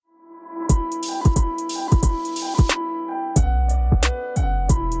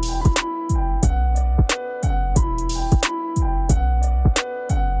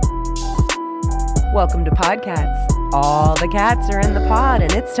Welcome to PodCats. All the cats are in the pod,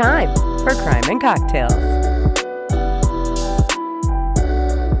 and it's time for Crime and Cocktails.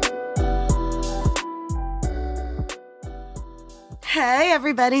 Hey,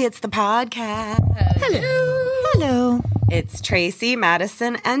 everybody, it's the PodCats. Hello. It's Tracy,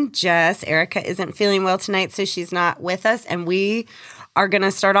 Madison, and Jess. Erica isn't feeling well tonight, so she's not with us, and we are going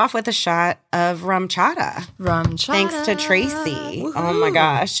to start off with a shot of rum chata. Rum chata. Thanks to Tracy. Woo-hoo. Oh, my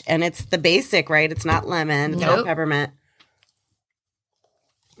gosh. And it's the basic, right? It's not lemon. It's not peppermint.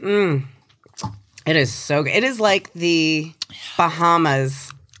 It is so good. It is like the Bahamas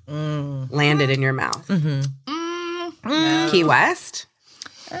landed in your mouth. No. Key West?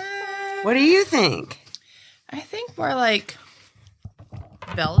 What do you think? I think more like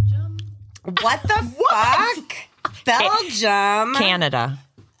Belgium. What the fuck? Belgium? Canada.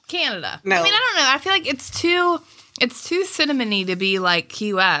 No. I mean, I don't know. I feel like it's too cinnamony to be like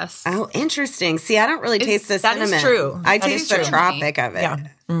Key West. Oh, interesting. See, I don't really taste the cinnamon. That is true. I taste the tropic of it. Yeah.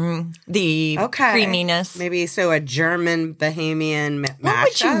 Mm-hmm. The creaminess. Maybe so a German Bahamian mashup. What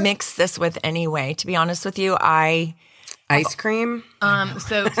would you mix this with anyway? To be honest with you, Ice cream?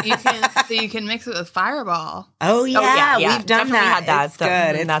 So you can mix it with Fireball. Oh, yeah. We've done definitely that. Had that. It's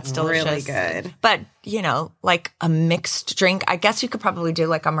good. It's that's delicious. Really good. But, like a mixed drink, I guess you could probably do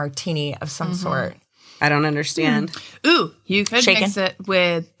like a martini of some sort. I don't understand. Ooh, you could mix it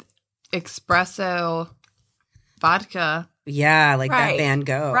with espresso vodka. Yeah, like that Van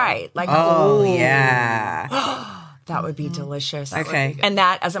Gogh. Right. Like, yeah. That would be delicious. Okay. And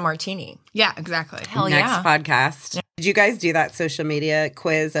that as a martini. Yeah, exactly. Hell Next yeah. podcast. Did you guys do that social media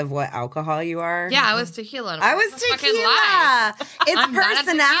quiz of what alcohol you are? Yeah, I was tequila. I was tequila. It's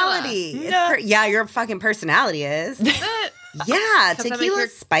personality. Yeah, your fucking personality is. Yeah,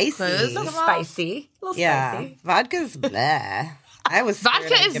 tequila's spicy. Spicy. A little spicy. Vodka's bleh.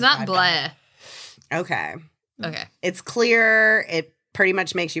 Vodka is not bleh. Okay. It's clear. It pretty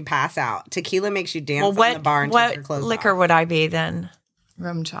much makes you pass out. Tequila makes you dance on the bar and take your clothes off. What liquor would I be then?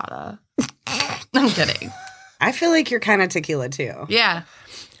 Rum chata. I'm kidding. I feel like you're kind of tequila too. Yeah.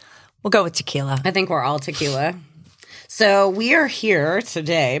 We'll go with tequila. I think we're all tequila. So we are here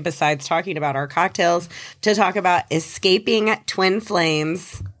today, besides talking about our cocktails, to talk about Escaping Twin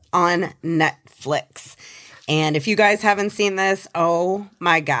Flames on Netflix. And if you guys haven't seen this, oh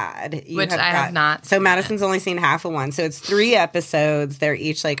my God. Which I have not. So Madison's only seen half of one. So it's 3 episodes. They're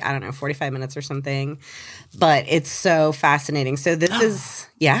each 45 minutes or something. But it's so fascinating. So this is,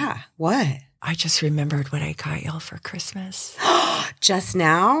 what? I just remembered what I got y'all for Christmas. Just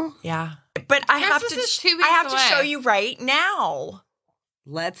now? Yeah. But I have to show you right now.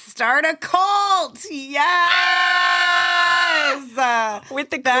 Let's start a cult. Yes. With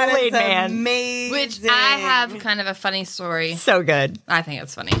the Kool-Aid Man. Amazing. Which I have kind of a funny story. So good. I think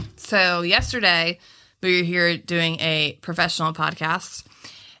it's funny. So yesterday we were here doing a professional podcast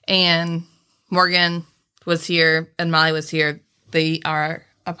and Morgan was here and Molly was here. They are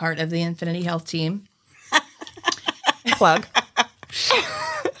a part of the Infinity Health team. Plug.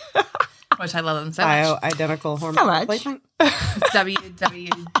 Which I love them so much. Bioidentical hormone replacement.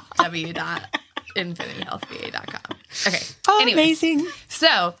 www.infinityhealthva.com. Okay. Anyways, amazing.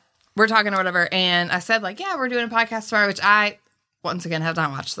 So we're talking or whatever, and I said we're doing a podcast tomorrow, which I once again have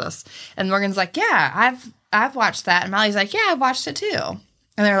not watched this. And Morgan's like, yeah, I've watched that, and Molly's like, yeah, I watched it too. And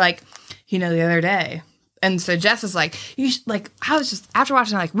they're like, the other day. And so Jess is like, you should, I was just, after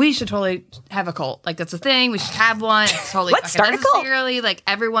watching it, we should totally have a cult. That's a thing. We should have one. It's totally Let's start a cult.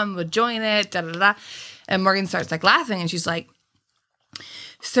 Everyone would join it, da-da-da. And Morgan starts, laughing, and she's like,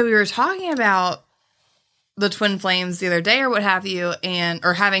 so we were talking about the twin flames the other day or what have you,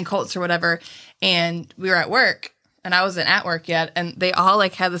 or having cults or whatever, and we were at work, and I wasn't at work yet, and they all,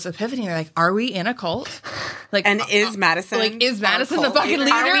 had this epiphany. They're like, are we in a cult? And is Madison? Is Madison the fucking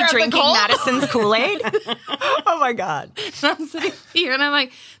leader? Are we drinking Madison's Kool-Aid? Oh, my God. And I'm sitting here, and I'm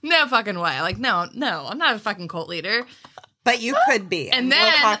like, no fucking way. No, I'm not a fucking cult leader. But you could be. And then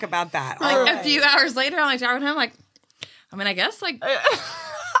we'll talk about that. A few hours later, I'm talking to him, I guess, they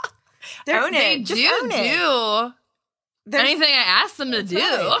do anything I ask them to do.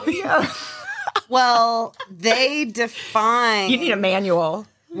 Right. Yeah. Well, they define. You need a manual.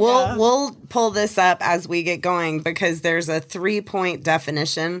 We'll pull this up as we get going because there's a 3-point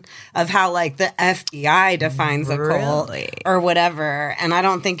definition of how the FBI defines a cult or whatever, and I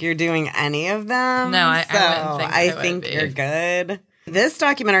don't think you're doing any of them. No, I think you're good. This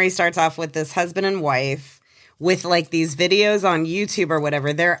documentary starts off with this husband and wife with these videos on YouTube or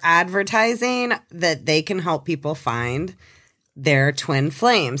whatever. They're advertising that they can help people find their twin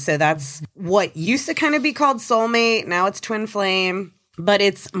flame. So that's what used to kind of be called soulmate. Now it's twin flame. but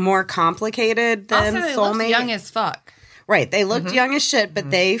it's more complicated than Also, they soulmate. look young as fuck. Right. They looked young as shit, but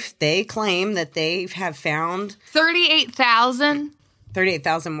they claim that they have found 38,000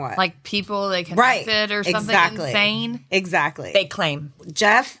 38,000 what? like people they connected or something insane. Exactly. They claim.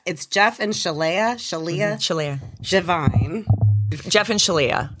 It's Jeff and Shalia. Shalia. Javine. Jeff and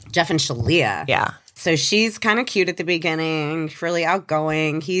Shalia. Jeff and Shalia. Yeah. So she's kind of cute at the beginning, really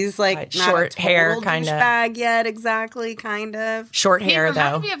outgoing. He's like Right, not short a hair, total kinda. douchebag yet, exactly, kind of. Short He hair,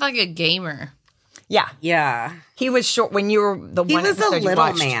 reminded though. me of like a gamer. Yeah. Yeah. He was short when you were the He one was a episode you little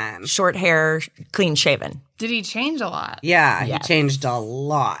watched. man. Short hair, clean shaven. Did he change a lot? Yeah, Yes. he changed a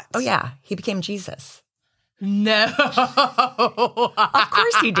lot. Oh, yeah. He became Jesus. No. Of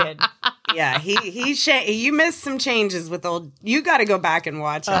course he did. Yeah, you missed some changes with old. You got to go back and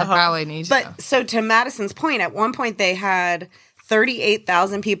watch it. I probably need to. But so to Madison's point, at one point they had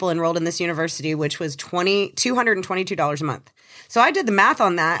 38,000 people enrolled in this university, which was $222 a month. So I did the math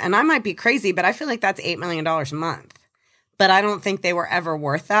on that, and I might be crazy, but I feel like that's $8 million a month. But I don't think they were ever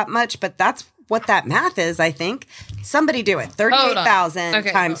worth that much. But that's what that math is, I think. Somebody do it. 38,000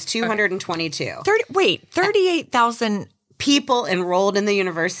 Okay, times okay. 222. 38,000. People enrolled in the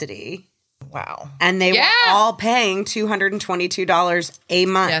university. Wow. And they Yeah. were all paying $222 a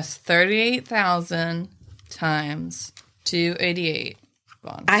month. yes, 38,000 times 288.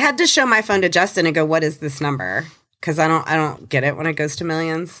 I had to show my phone to Justin and go, "What is this number?" Because I don't get it when it goes to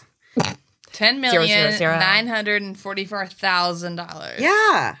millions. $10,944,000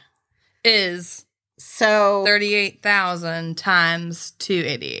 Yeah. is So 38,000 times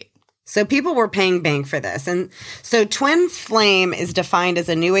 288. So people were paying bank for this. And so twin flame is defined as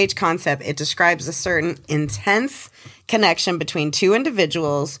a new age concept. It describes a certain intense connection between two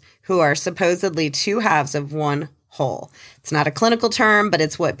individuals who are supposedly two halves of one whole. It's not a clinical term, but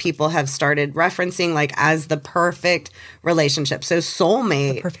it's what people have started referencing like as the perfect relationship. So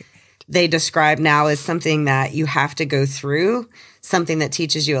soulmate, they describe now as something that you have to go through, something that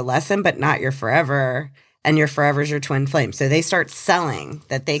teaches you a lesson, but not your forever. And your forever is your twin flame. So they start selling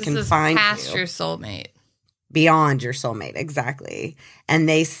that they can find past you your soulmate. beyond your soulmate. Exactly. And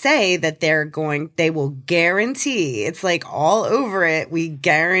they say that they will guarantee, it's like all over it. We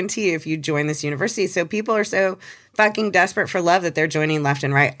guarantee if you join this university. So people are so fucking desperate for love that they're joining left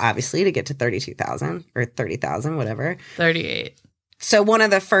and right, obviously to get to 32,000 or 30,000, whatever. 38. So one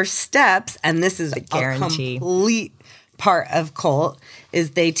of the first steps, and this is a guarantee. complete part of cult, is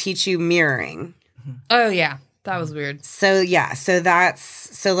they teach you mirroring. Oh, yeah. That was weird. So yeah, so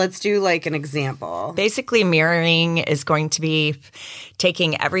let's do like an example. Basically, mirroring is going to be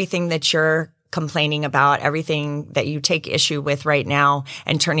taking everything that you're complaining about, everything that you take issue with right now,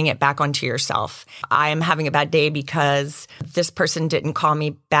 and turning it back onto yourself. I'm having a bad day because this person didn't call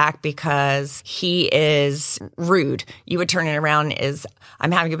me back because he is rude. You would turn it around as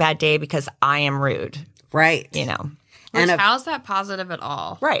I'm having a bad day because I am rude. Right. You know. Which, how's that positive at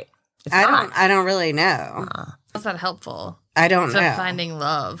all? Right. It's I not. don't really know. How's that helpful I don't to know. finding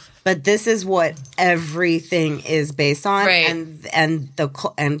love? But this is what everything is based on, Right.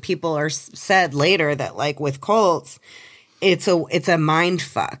 and people are said later that like with cults, it's a mind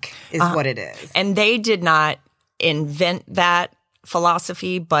fuck is what it is. And they did not invent that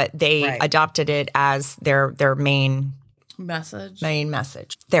philosophy, but they Right. adopted it as their main Message.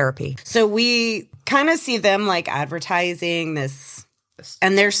 message. Therapy. So we kind of see them like advertising this,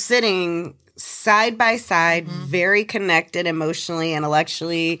 and they're sitting side by side, very connected emotionally,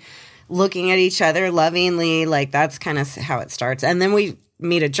 intellectually, looking at each other lovingly. Like that's kind of how it starts. And then we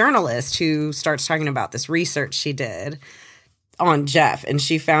meet a journalist who starts talking about this research she did on Jeff. And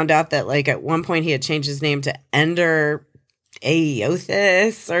she found out that like at one point he had changed his name to Ender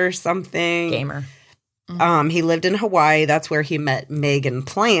Aeothis or something. Gamer. He lived in Hawaii. That's where he met Megan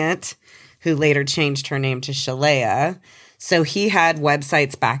Plant, who later changed her name to Shalea. So he had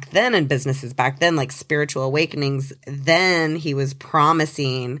websites back then and businesses back then, like Spiritual Awakenings. Then he was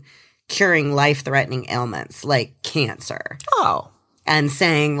promising curing life-threatening ailments like cancer Oh. and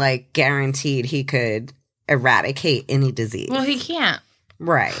saying like guaranteed he could eradicate any disease. Well, he can't.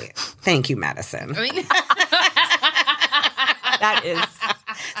 Right. Thank you, Madison. I mean, That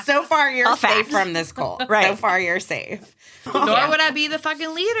is So far, you're fact. safe from this cult. Right. So far, you're safe. nor would I be the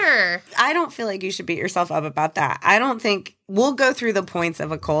fucking leader. I don't feel like you should beat yourself up about that. I don't think we'll go through the points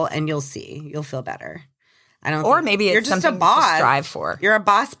of a cult and you'll see. You'll feel better. I don't. or think- maybe you're it's just something a boss. to strive for. You're a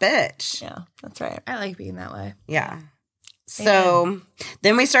boss bitch. Yeah, that's right. I like being that way. Yeah. So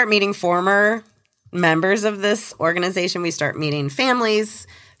then we start meeting former members of this organization. We start meeting families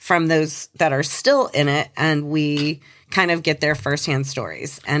from those that are still in it, and we kind of get their firsthand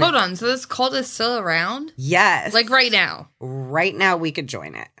stories. And Hold on. So this cult is still around? yes. Like right now? Right now we could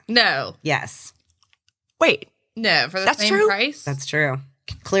join it. No. Yes. Wait, No. For the That's same true? price? That's true.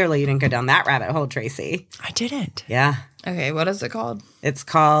 Clearly you didn't go down that rabbit hole, Tracy. I didn't. Yeah. Okay. What is it called? It's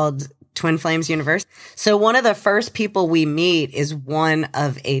called Twin Flames Universe. So one of the first people we meet is one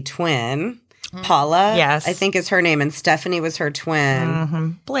of a twin. Paula, Yes. I think is her name, and Stephanie was her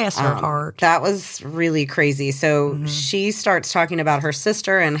twin. Bless her heart. That was really crazy. So she starts talking about her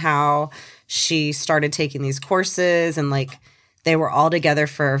sister and how she started taking these courses, and like they were all together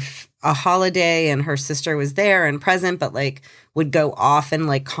for a holiday, and her sister was there and present, but like would go off and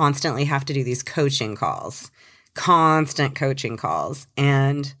like constantly have to do these constant coaching calls.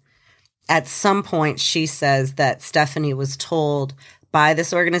 And at some point, she says that Stephanie was told by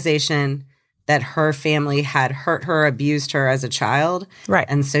this organization that her family had hurt her, abused her as a child. Right.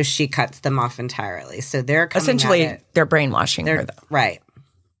 And so she cuts them off entirely. So they're coming Essentially, at it. they're brainwashing her, though. Right.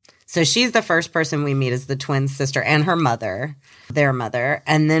 So she's the first person we meet as the twin sister and her mother, their mother.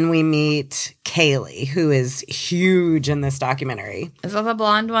 And then we meet Kaylee, who is huge in this documentary. Is that the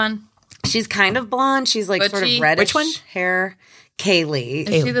blonde one? She's kind of blonde. She's like sort of Butchy? reddish Which one? hair. Kaylee.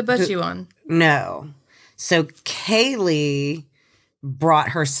 Is she the butchy one? No. So Kaylee brought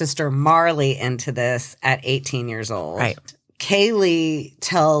her sister Marley into this at 18 years old. Right. Kaylee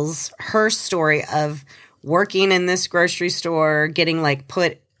tells her story of working in this grocery store, getting like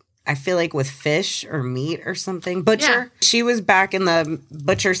put, I feel like with fish or meat or something. Butcher. Yeah. She was back in the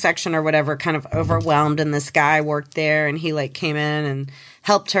butcher section or whatever, kind of overwhelmed. And this guy worked there and he like came in and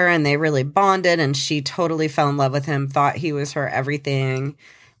helped her and they really bonded. And she totally fell in love with him, thought he was her everything.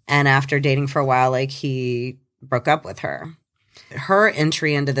 And after dating for a while, like he broke up with her. Her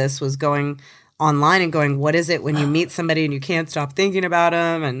entry into this was going online and going, what is it when you meet somebody and you can't stop thinking about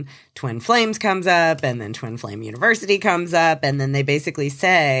them? And Twin Flames comes up, and then Twin Flame University comes up. And then they basically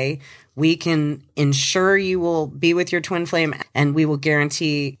say, we can ensure you will be with your twin flame and we will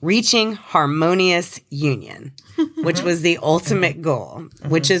guarantee reaching harmonious union, which was the ultimate goal,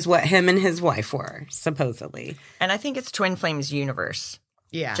 which is what him and his wife were, supposedly. And I think it's Twin Flames Universe.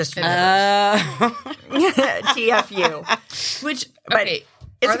 Yeah. Just it is. TFU. Which, but okay.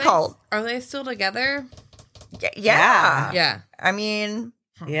 it's are a they- cult. Are they still together? Yeah. Yeah. I mean,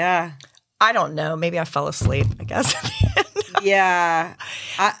 Yeah. I don't know. Maybe I fell asleep, I guess. Yeah.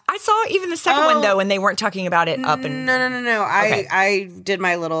 I saw even the second one, though, when they weren't talking about it up and No. Okay. I did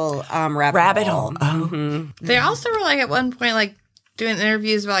my little rabbit hole. Oh. They also were like at one point like doing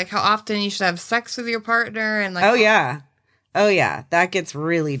interviews about like how often you should have sex with your partner and like Oh, yeah. Oh, yeah. That gets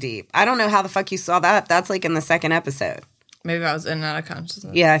really deep. I don't know how the fuck you saw that. That's like in the second episode. maybe I was in and out of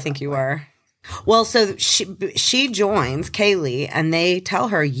consciousness. Yeah, I think you were. Well, so she joins Kaylee and they tell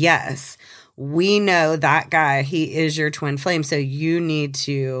her, yes, we know that guy. He is your twin flame. So you need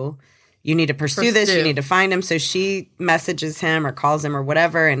to pursue this. You need to find him. So she messages him or calls him or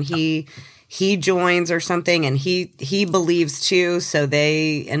whatever. And he joins or something. And he believes too. So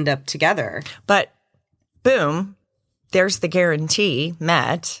they end up together. But boom, there's the guarantee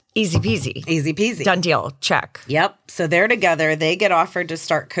met. Easy peasy. Easy peasy. Done deal. Check. Yep. So they're together. They get offered to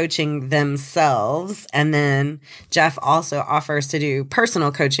start coaching themselves. And then Jeff also offers to do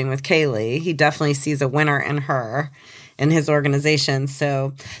personal coaching with Kaylee. He definitely sees a winner in her in his organization.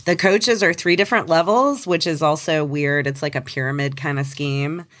 So the coaches are 3 different levels, which is also weird. It's like a pyramid kind of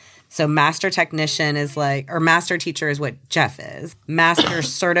scheme. So master technician is like, or master teacher is what Jeff is. Master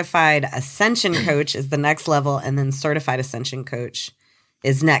certified ascension coach is the next level. And then certified ascension coach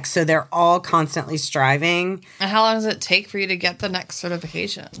is next. So they're all constantly striving. And how long does it take for you to get the next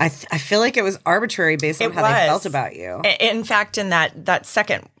certification? I feel like it was arbitrary based on how they felt about you. In fact, in that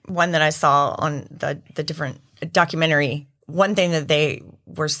second one that I saw on the different documentary, one thing that they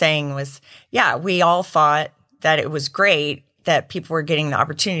were saying was, yeah, we all thought that it was great that people were getting the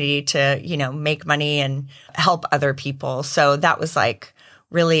opportunity to, make money and help other people. So that was like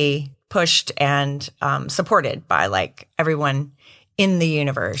really pushed and supported by like everyone in the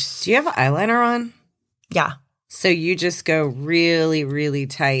universe. Do you have eyeliner on? Yeah. So you just go really, really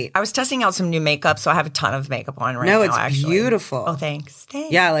tight. I was testing out some new makeup, so I have a ton of makeup on right No, now, it's actually. beautiful. Oh, thanks.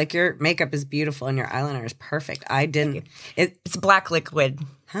 Yeah, like your makeup is beautiful and your eyeliner is perfect. I didn't. It's black liquid.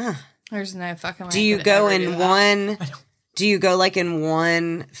 There's no fucking way. Do you go in one? Do you go like in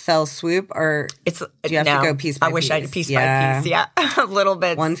one fell swoop, or do you have to go piece by piece? I wish I did piece by piece. Yeah, a little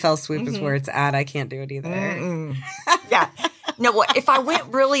bit. One fell swoop is where it's at. I can't do it either. Yeah. No, if I went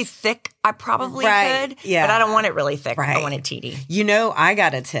really thick, I probably could. Yeah. But I don't want it really thick. Right. I want it teeny. I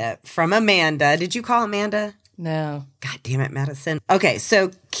got a tip from Amanda. Did you call Amanda? No. God damn it, Madison. Okay,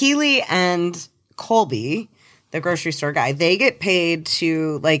 so Keely and Colby, the grocery store guy. They get paid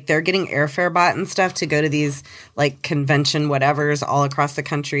to, like, they're getting airfare bought and stuff to go to these, like, convention whatevers all across the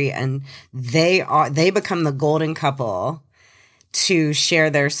country. And they become the golden couple to share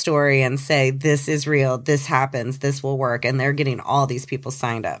their story and say, this is real, this happens, this will work. And they're getting all these people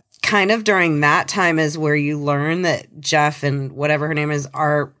signed up. Kind of during that time is where you learn that Jeff and whatever her name is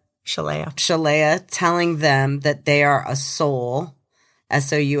are Shalea telling them that they are a soul,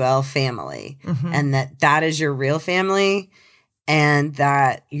 SOUL family, and that is your real family, and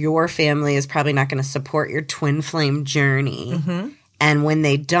that your family is probably not going to support your twin flame journey. And when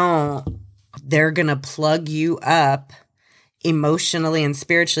they don't, they're going to plug you up emotionally and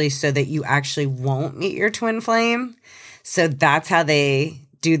spiritually so that you actually won't meet your twin flame. So that's how they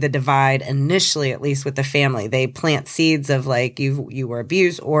do the divide initially, at least with the family. They plant seeds of like, you were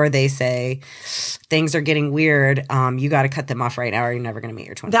abused, or they say things are getting weird. You got to cut them off right now or you're never going to meet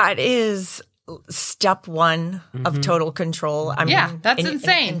your twin. That is step one of total control. I mean, that's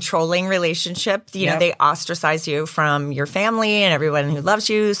insane. In a controlling relationship, you know, they ostracize you from your family and everyone who loves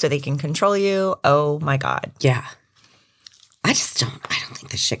you so they can control you. Oh my God. Yeah. I don't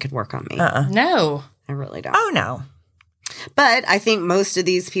think this shit could work on me. No. I really don't. Oh no. But I think most of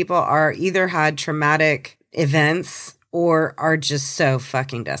these people are either had traumatic events or are just so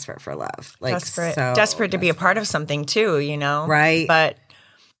fucking desperate for love. Like desperate to be a part of something too, you know? Right. But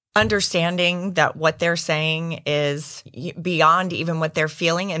understanding that what they're saying is beyond even what they're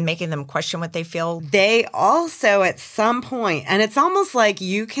feeling and making them question what they feel. They also at some point, and it's almost like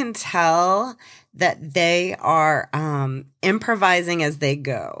you can tell that they are improvising as they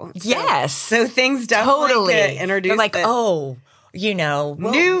go. Yes. So things definitely get introduced. They're like, oh, you know.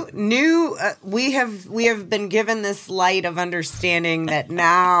 We have been given this light of understanding that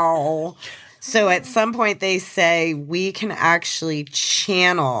now. So at some point they say we can actually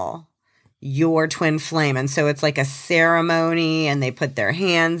channel your twin flame. And so it's like a ceremony and they put their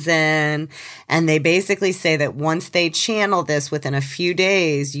hands in and they basically say that once they channel this within a few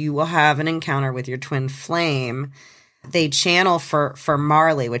days, you will have an encounter with your twin flame. They channel for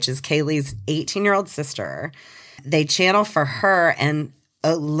Marley, which is Kaylee's 18-year-old sister. They channel for her and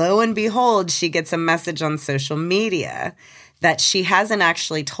lo and behold, she gets a message on social media that she hasn't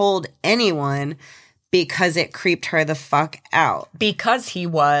actually told anyone because it creeped her the fuck out. Because he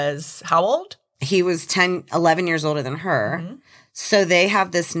was how old? He was 11 years older than her. So they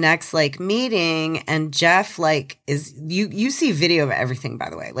have this next like meeting and Jeff like is you see video of everything, by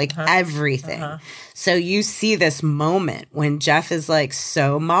the way, like everything. So you see this moment when Jeff is like,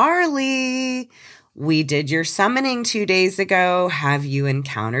 so Marley, we did your summoning 2 days ago. Have you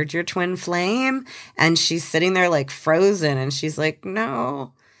encountered your twin flame? And she's sitting there like frozen and she's like,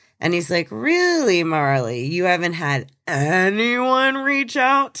 no. And he's like, really, Marley? You haven't had anyone reach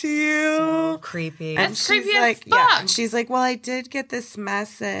out to you? So creepy. And That's she's creepy as like, fuck. yeah. And she's like, well, I did get this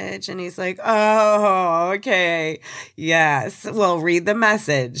message. And he's like, oh, okay. Yes. Well, read the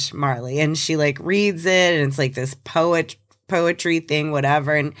message, Marley. And she like reads it and it's like this poetry thing,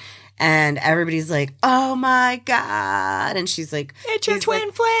 whatever. And everybody's like, oh my God. And she's like, it's your twin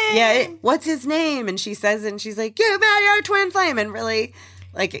like, flame. Yeah. What's his name? And she says it and she's like, you bet your twin flame. And really,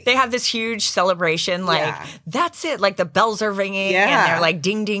 like, they have this huge celebration, like, that's it. Like, the bells are ringing, and they're like,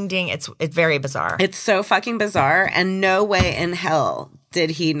 ding, ding, ding. It's very bizarre. It's so fucking bizarre, and no way in hell did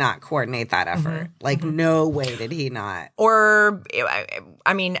he not coordinate that effort. Like, no way did he not. Or,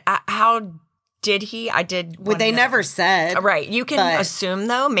 I mean, how did he? Well, they never said. Right. You can assume,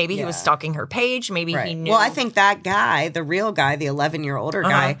 though, maybe he was stalking her page. Maybe he knew. Well, I think that guy, the real guy, the 11-year older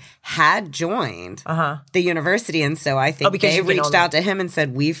guy, had joined the university. And so I think they reached out to him and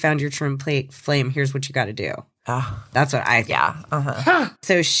said, we found your twin flame. Here's what you got to do. That's what I think. Yeah.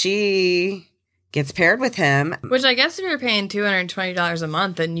 So she gets paired with him. Which I guess if you're paying $220 a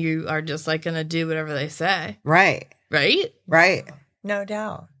month, then you are just like going to do whatever they say. Right. Right? Right. No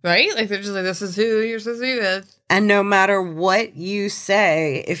doubt. Right? Like, they're just like, this is who you're supposed to be with. And no matter what you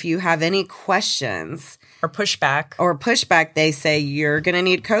say, if you have any questions or pushback, they say you're going to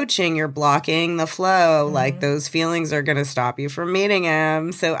need coaching. You're blocking the flow. Like, those feelings are going to stop you from meeting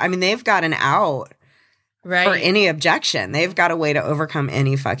him. So, I mean, they've got an out for any objection. They've got a way to overcome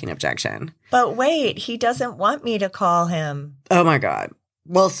any fucking objection. But wait, he doesn't want me to call him. Oh, my God.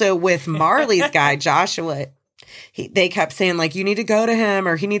 Well, so with Marley's guy, Joshua, they kept saying, like, you need to go to him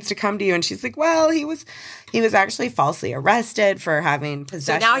or he needs to come to you. And she's like, well, he was actually falsely arrested for having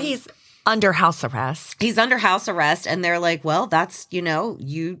possession. So now he's under house arrest. He's under house arrest. And they're like, well, that's, you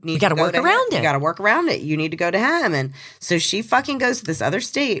need to work around it. You got to work around it. You need to go to him. And so she fucking goes to this other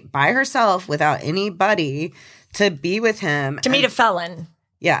state by herself without anybody to be with him. To meet a felon.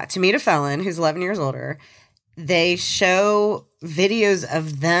 Yeah, to meet a felon who's 11 years older. they show videos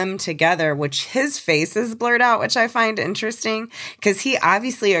of them together, which his face is blurred out, which I find interesting because he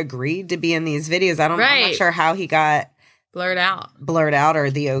obviously agreed to be in these videos. I'm not sure how he got blurred out or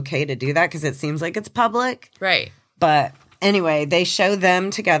the okay to do that because it seems like it's public. Right. But anyway, they show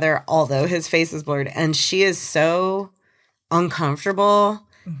them together, although his face is blurred, and she is so uncomfortable.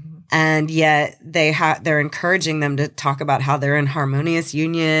 And yet they're encouraging them to talk about how they're in harmonious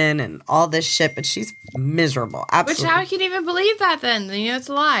union and all this shit, but she's miserable. Absolutely. Which how can you even believe that then? You know, it's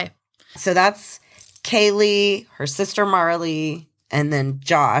a lie. So that's Kaylee, her sister Marley, and then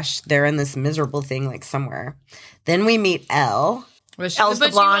Josh. They're in this miserable thing like somewhere. Then we meet Elle. Was she Elle's the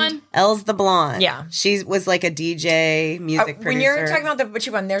the butchy blonde. one? Elle's the blonde. Yeah. She was like a DJ, music producer. When you're talking about the butchy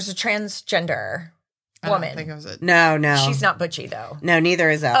one, there's a transgender woman. I don't think it was it. No. She's not butchy though. No, neither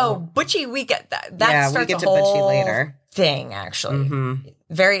is Elle. Oh, butchy, we get that. That Yeah, we starts get a to butchy whole later. thing, actually.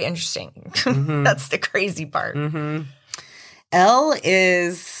 Very interesting. That's the crazy part. Elle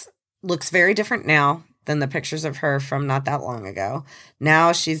looks very different now than the pictures of her from not that long ago.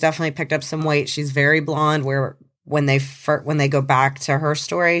 Now she's definitely picked up some weight. She's very blonde, where when they go back to her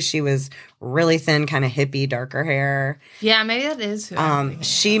story, she was really thin, kind of hippie, darker hair. Yeah, maybe that is who I'm thinking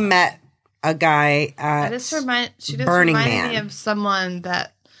She of. met a guy at She just Burning reminded Man. me of someone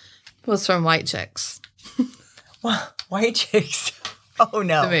that was from White Chicks. White chicks. Oh,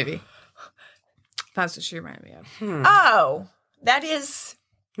 no. The movie. That's what she reminded me of. Oh, that is...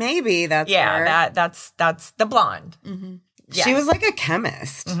 Maybe that's her. That's the blonde. Yeah. She was like a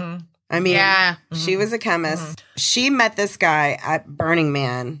chemist. I mean, Yeah. she was a chemist. She met this guy at Burning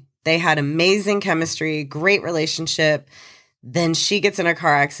Man. They had amazing chemistry, great relationship. Then she gets in a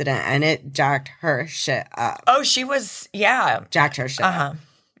car accident and it jacked her shit up. Oh, she was, yeah. Jacked her shit up.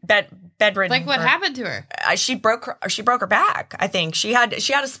 Bedridden. Like what happened to her? She broke her back. I think she had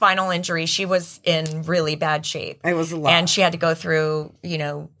a spinal injury. She was in really bad shape. It was a lot. And she had to go through,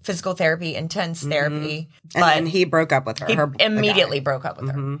 physical therapy, intense therapy. And then he broke up with her. He the immediately guy. broke up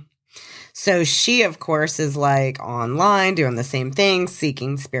with her. So she, of course, is like online doing the same thing,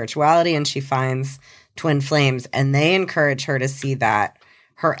 seeking spirituality, and she finds twin flames, and they encourage her to see that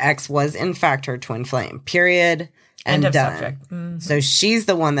her ex was, in fact, her twin flame, period, and End of done. subject. So she's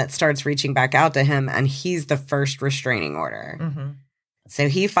the one that starts reaching back out to him, and he's the first restraining order. So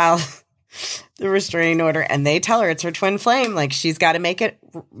he files the restraining order, and they tell her it's her twin flame, like she's got to make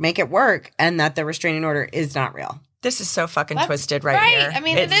it work, and that the restraining order is not real. This is so fucking That's twisted right here. I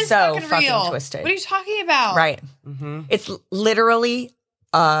mean, it's it is so fucking real. twisted. What are you talking about? Right. It's literally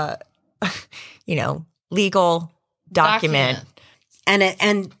legal document.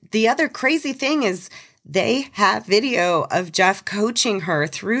 And the other crazy thing is they have video of Jeff coaching her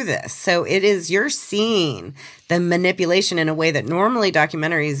through this. So you're seeing the manipulation in a way that normally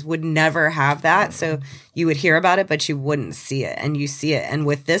documentaries would never have that. So you would hear about it, but you wouldn't see it. And you see it. And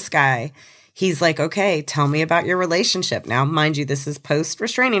with this guy, he's like, okay, tell me about your relationship. Now, mind you, this is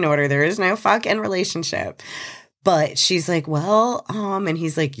post-restraining order. There is no fucking relationship. But she's like, well, and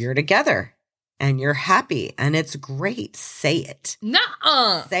he's like, you're together. And you're happy, and it's great. Say it.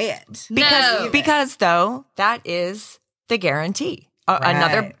 Nuh-uh. Say it. Because though, that is the guarantee.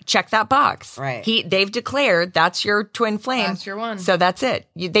 Another check that box. Right. They've declared that's your twin flame. That's your one. So that's it.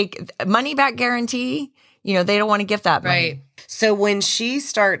 They money back guarantee. They don't want to give that money. Right. So when she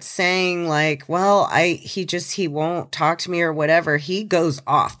starts saying like, well, he won't talk to me or whatever, he goes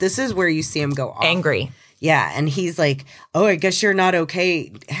off. This is where you see him go off. Angry. Yeah. And he's like, oh, I guess you're not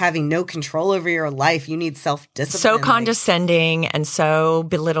okay having no control over your life. You need self-discipline. So condescending and so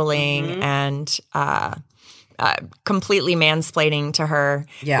belittling and completely mansplaining to her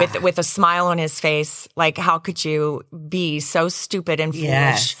with a smile on his face. Like, how could you be so stupid and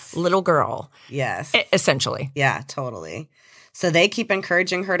foolish, little girl? Yes. Essentially. Yeah, totally. So they keep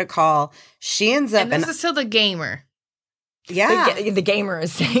encouraging her to call. She ends up And this is still the gamer. Yeah. The gamer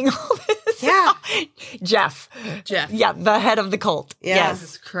is saying all this. Yeah. Jeff. Yeah, the head of the cult. Yeah. Yes.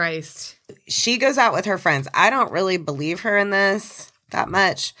 Jesus Christ. She goes out with her friends. I don't really believe her in this that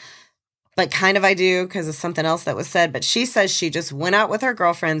much, but kind of I do because of something else that was said. But she says she just went out with her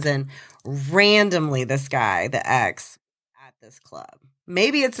girlfriends and randomly this guy, the ex, at this club.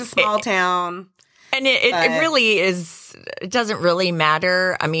 Maybe it's a small town. And it really is, it doesn't really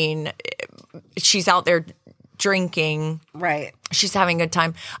matter. I mean, she's out there drinking. Right. She's having a good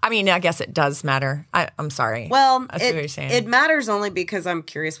time. I mean, I guess it does matter. I'm sorry. Well, I see what you're saying. It matters only because I'm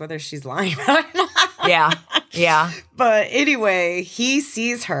curious whether she's lying about it or not. Yeah. But anyway, he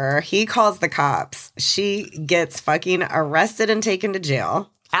sees her. He calls the cops. She gets fucking arrested and taken to jail.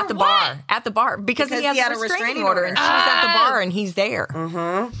 At the bar. Because he has a restraining order and she's at the bar and he's there.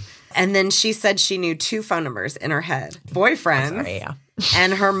 And then she said she knew 2 phone numbers in her head, boyfriends Sorry, yeah.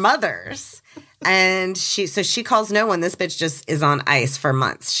 and her mother's. And she calls no one. This bitch just is on ice for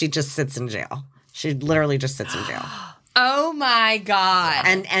months. She just sits in jail. She literally just sits in jail. Oh my God.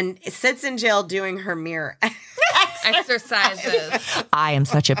 And sits in jail doing her mirror Exercises. I am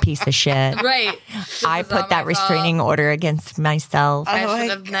such a piece of shit. Right. I put that restraining order against myself. I Oh should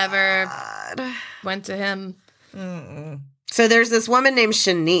my have never went to him. So there's this woman named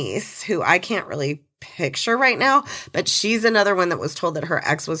Shanice who I can't really picture right now, but she's another one that was told that her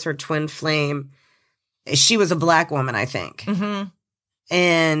ex was her twin flame. She was a black woman, I think. Mm-hmm.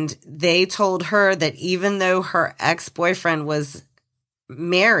 And they told her that even though her ex-boyfriend was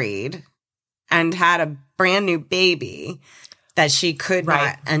married and had a brand new baby, that she could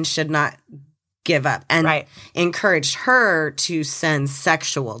not and should not give up. And encouraged her to send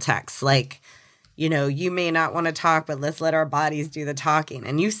sexual texts like, you know, you may not want to talk, but let's let our bodies do the talking.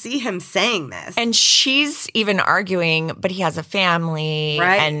 And you see him saying this. And she's even arguing, but he has a family,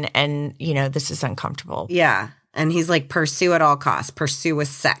 Right. and you know, this is uncomfortable. Yeah. And he's like, pursue at all costs. Pursue with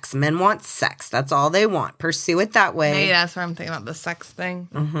sex. Men want sex. That's all they want. Pursue it that way. Maybe that's what I'm thinking about, the sex thing.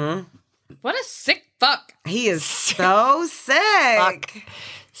 Mm-hmm. What a sick fuck. He is so sick.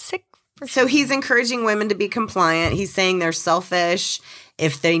 Sick. So he's encouraging women to be compliant. He's saying they're selfish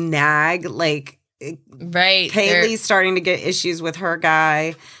if they nag. Like, Right. Kaylee's starting to get issues with her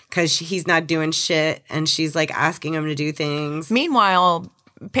guy because he's not doing shit. And she's like asking him to do things. Meanwhile,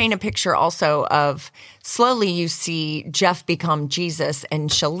 paint a picture also of slowly you see Jeff become Jesus and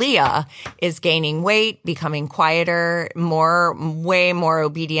Shalia is gaining weight, becoming quieter, way more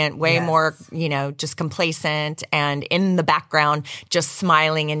obedient, way more, you know, just complacent, and in the background just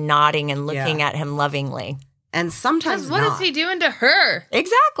smiling and nodding and looking at him lovingly. And sometimes What is he doing to her?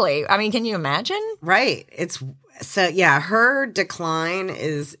 Exactly. I mean, can you imagine? Right. It's so, yeah, her decline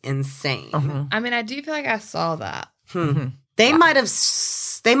is insane. I mean, I do feel like I saw that. They might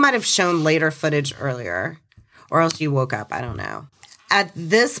have shown later footage earlier, or else you woke up. I don't know. At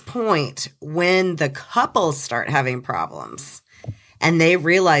this point, when the couples start having problems and they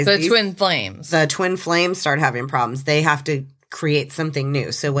realize The twin flames. the twin flames start having problems, they have to create something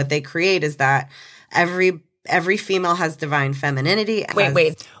new. So what they create is that every female has divine femininity.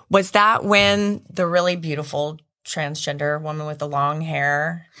 Wait. Was that when the really beautiful transgender woman with the long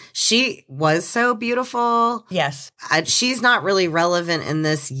hair? She was so beautiful. Yes. She's not really relevant in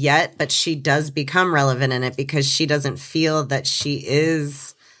this yet, but she does become relevant in it because she doesn't feel that she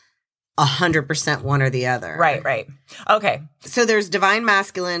is 100% one or the other. Right. Okay. So there's divine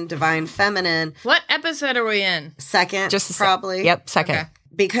masculine, divine feminine. What episode are we in? Second, Just probably. Yep, second. Okay.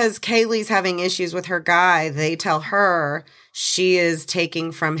 Because Kaylee's having issues with her guy, they tell her she is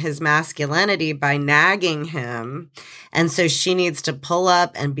taking from his masculinity by nagging him. And so she needs to pull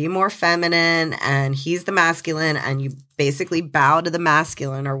up and be more feminine, and he's the masculine, and you basically bow to the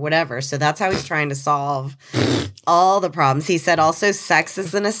masculine or whatever. So that's how he's trying to solve all the problems. He said also sex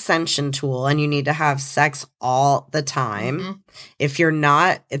is an ascension tool, and you need to have sex all the time. Mm-hmm. If you're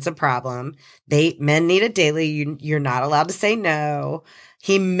not, it's a problem. Men need it daily. You're not allowed to say no.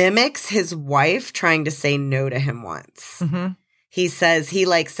 He mimics his wife trying to say no to him once. Mm-hmm. He says,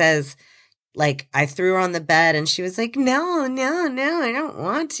 I threw her on the bed and she was like, no, I don't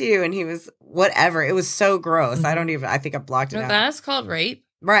want to. And he was, whatever. It was so gross. Mm-hmm. I think I blocked it out. That's called rape.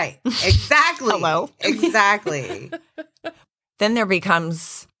 Right. Exactly. Hello. Exactly. Then there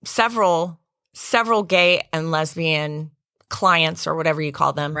becomes several gay and lesbian clients or whatever you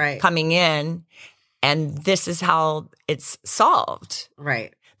call them coming in. And this is how it's solved.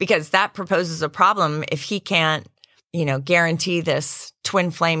 Right. Because that proposes a problem. If he can't, guarantee this twin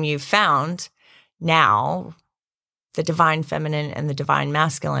flame you've found, now the divine feminine and the divine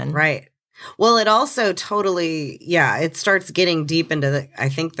masculine. Right. Well, it also totally, it starts getting deep into I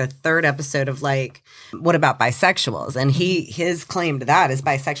think the third episode of what about bisexuals? And his claim to that is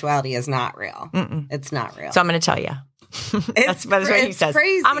bisexuality is not real. Mm-mm. It's not real. So I'm going to tell you. That's what he says.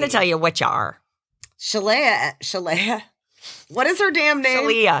 Crazy. I'm going to tell you what you are. Shalia. What is her damn name?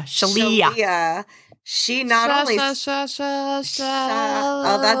 Shalia. She not only. Oh,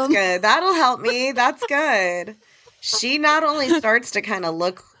 that's good. That'll help me. That's good. She not only starts to kind of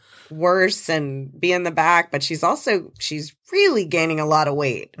look worse and be in the back, but she's really gaining a lot of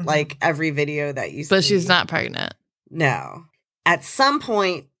weight. Mm-hmm. Like every video that you see. But she's not pregnant. No. At some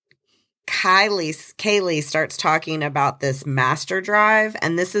point, Kaylee starts talking about this master drive,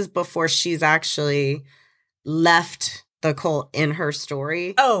 and this is before she's actually left the cult in her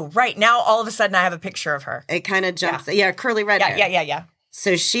story. Oh, right. Now, all of a sudden, I have a picture of her. It kind of jumps. Yeah, curly red hair. Yeah.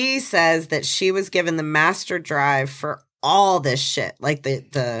 So she says that she was given the master drive for all this shit, like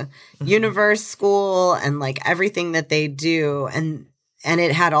the universe school and like everything that they do. And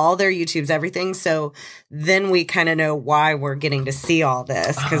it had all their YouTubes, everything. So then we kind of know why we're getting to see all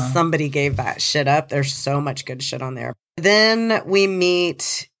this because somebody gave that shit up. There's so much good shit on there. Then we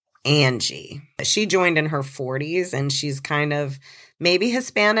meet Angie. She joined in her 40s and she's kind of maybe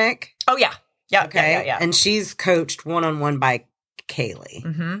Hispanic. Oh, yeah. Yeah. Okay. Yeah. And she's coached one-on-one by Kaylee.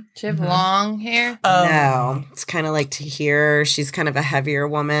 Do you have long hair? No. It's kind of like to hear. She's kind of a heavier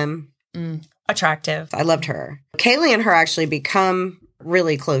woman. Attractive. I loved her. Kaylee and her actually become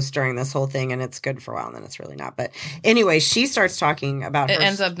really close during this whole thing, and it's good for a while, and then it's really not. But anyway, she starts talking about It her.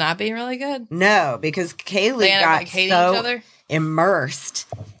 ends up not being really good. No, because Kaylee They end up got like hating each so other. immersed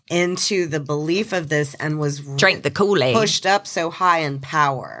into the belief of this and was Drank the Kool-Aid. pushed up so high in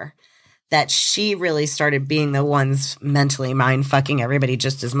power that she really started being the ones mentally mind fucking everybody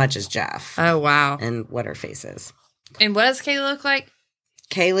just as much as Jeff Oh wow! and what her face is. And what does Kayla look like?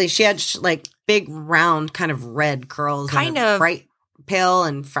 Kaylee, she had like big round kind of red curls, Kind and a of. bright pale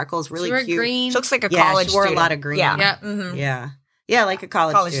and freckles, really She wore cute. green. She looks like a Yeah, college she wore student. a lot of green. Yeah. Yep. Yeah. Yeah, like a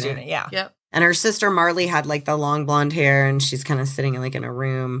college student. Yeah. Yep. And her sister Marley had like the long blonde hair and she's kind of sitting like in a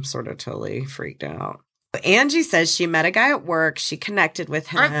room, sort of totally freaked out. Angie says she met a guy at work. She connected with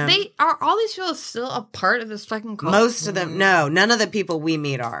him. Are all these people still a part of this fucking cult? Most of them, no, none of the people we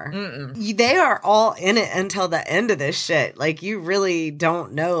meet are. They are all in it until the end of this shit. Like, you really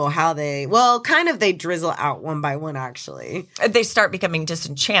don't know how they drizzle out one by one, actually. They start becoming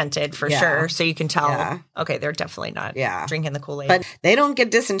disenchanted for Yeah. sure. So you can tell, Yeah. okay, they're definitely not drinking the Kool-Aid. But they don't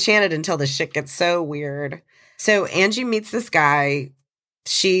get disenchanted until the shit gets so weird. So Angie meets this guy.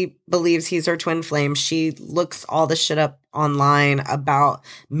 She believes he's her twin flame. She looks all the shit up online about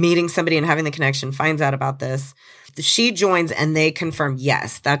meeting somebody and having the connection, finds out about this. She joins and they confirm,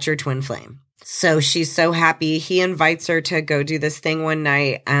 yes, that's your twin flame. So she's so happy. He invites her to go do this thing one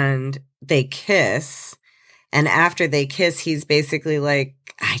night and they kiss. And after they kiss, he's basically like,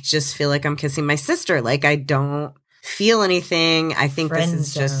 I just feel like I'm kissing my sister. Like, I don't feel anything. I think this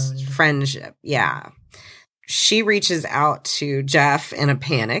is just friendship. Yeah. She reaches out to Jeff in a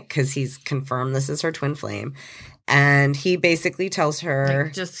panic because he's confirmed this is her twin flame. And he basically tells her,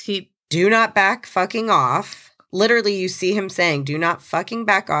 Like, just keep. do not back fucking off. Literally, you see him saying, do not fucking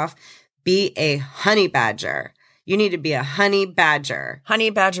back off. Be a honey badger. You need to be a honey badger. Honey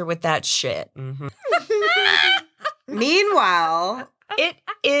badger with that shit. Meanwhile, It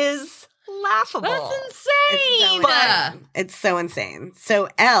is laughable. That's insane. it's so insane. So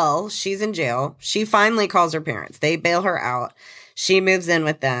Elle, she's in jail. She finally calls her parents. They bail her out. She moves in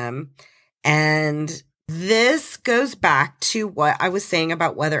with them. And this goes back to what I was saying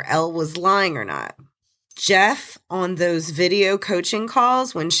about whether Elle was lying or not. Jeff, on those video coaching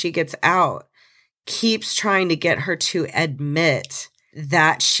calls when she gets out, keeps trying to get her to admit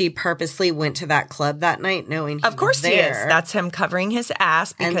that she purposely went to that club that night knowing he Of course was he there. is. That's him covering his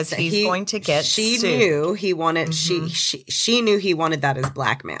ass because so he's going to get She sued. knew he wanted. She knew he wanted that as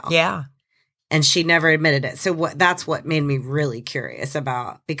blackmail. Yeah. and she never admitted it. So that's what made me really curious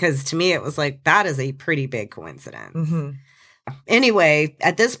about, because to me it was like that is a pretty big coincidence. Mm-hmm. Anyway,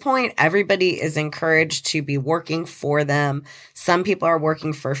 at this point, everybody is encouraged to be working for them. Some people are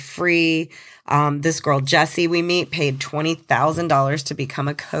working for free. This girl, Jessie, we meet, paid $20,000 to become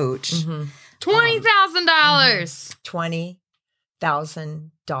a coach. Mm-hmm. $20,000.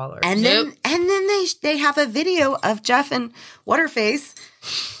 $20,000. And then they have a video of Jeff and Whatterface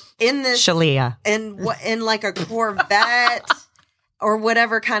in this Shalia. in like a Corvette or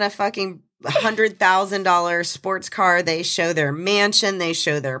whatever kind of fucking $100,000 sports car. They show their mansion. They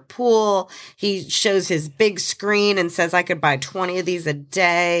show their pool. He shows his big screen and says, I could buy 20 of these a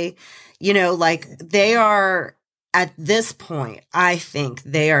day. You know, like they are at this point, I think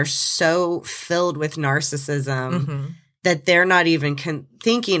they are so filled with narcissism that they're not even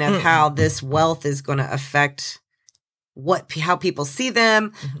thinking of how this wealth is going to affect how people see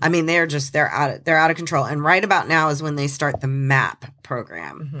them. I mean, they're out of control. And right about now is when they start the MAP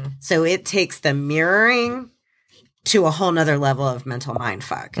program. So it takes the mirroring to a whole nother level of mental mind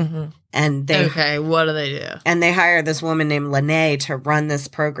fuck. And Okay, what do they do? and they hire this woman named Lene to run this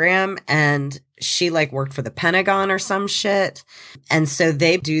program, and she like worked for the Pentagon or some shit. And so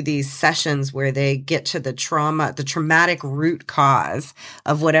they do these sessions where they get to the traumatic root cause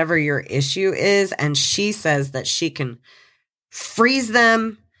of whatever your issue is. And she says that she can freeze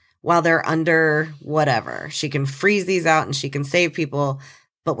them while they're under whatever. She can freeze these out and she can save people.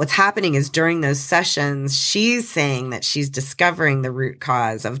 But what's happening is during those sessions, she's saying that she's discovering the root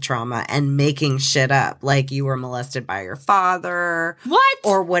cause of trauma and making shit up, like you were molested by your father. What?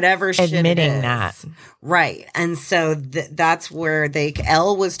 Or whatever shit Admitting it is. that. Right. And so that's where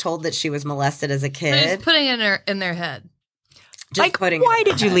Elle was told that she was molested as a They're kid. just putting it in their head. Just putting why it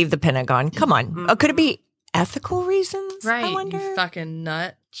in did you her leave the Pentagon? Come on. Mhm. Could it be ethical reasons? Right. I wonder. You fucking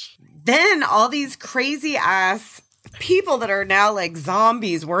nut. Then all these crazy ass people that are now like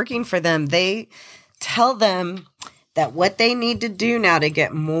zombies working for them, they tell them that what they need to do now to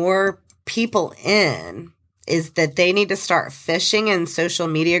get more people in is that they need to start fishing in social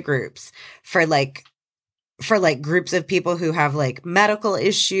media groups for groups of people who have like medical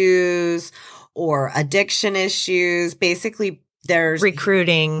issues or addiction issues. Basically, there's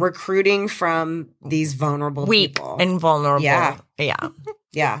recruiting from these vulnerable Weak people. and vulnerable. Yeah.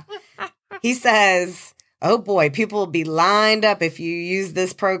 Yeah. He says, oh boy, people will be lined up if you use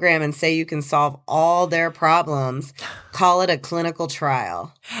this program and say you can solve all their problems. Call it a clinical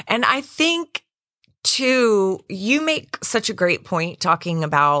trial. And I think, too, you make such a great point talking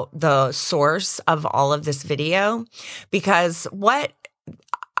about the source of all of this video, because what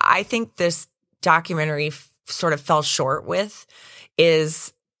I think this documentary sort of fell short with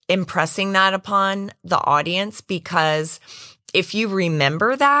is impressing that upon the audience, because if you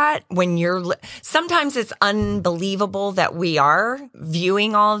remember that when sometimes it's unbelievable that we are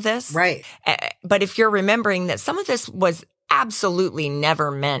viewing all of this. Right. But if you're remembering that some of this was absolutely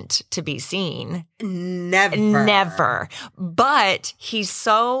never meant to be seen. Never. But he's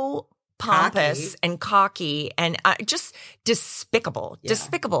so pompous and cocky and just despicable. Yeah.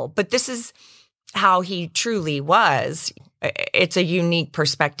 Despicable. But this is how he truly was. It's a unique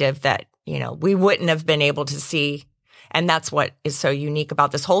perspective that, we wouldn't have been able to see. And that's what is so unique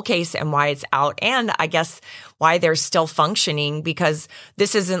about this whole case and why it's out. And I guess why they're still functioning, because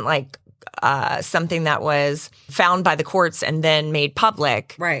this isn't like something that was found by the courts and then made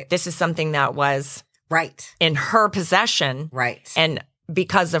public. Right. This is something that was in her possession. Right. And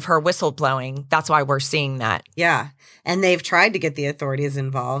because of her whistleblowing, that's why we're seeing that. Yeah. And they've tried to get the authorities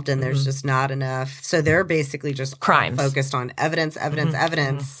involved, and there's just not enough. So they're basically just crimes focused on evidence.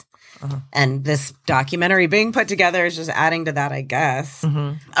 And this documentary being put together is just adding to that, I guess.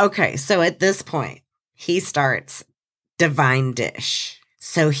 Okay, so at this point, he starts Divine Dish.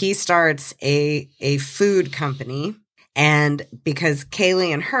 So he starts a food company, and because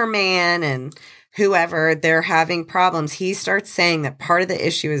Kaylee and her man and whoever, they're having problems, he starts saying that part of the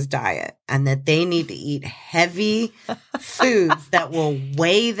issue is diet and that they need to eat heavy foods that will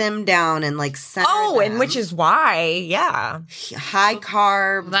weigh them down and like center them. And which is why, high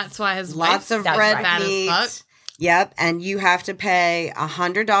carb. That's why his lots of red meat. Yep, and you have to pay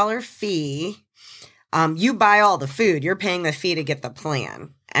 $100 fee. You buy all the food. You're paying the fee to get the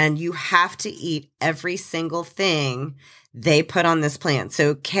plan, and you have to eat every single thing they put on this plan.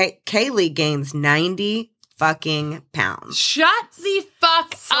 So Kaylee gains 90 fucking pounds. Shut the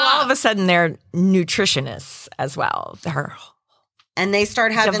fuck so up. All of a sudden, they're nutritionists as well. And they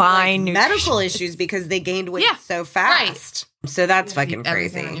start having medical issues because they gained weight so fast. Right. So that's fucking crazy.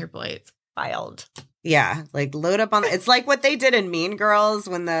 Everything on your plate. Wild. Yeah, like load up on it's like what they did in Mean Girls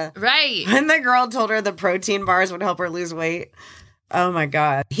when the girl told her the protein bars would help her lose weight. Oh my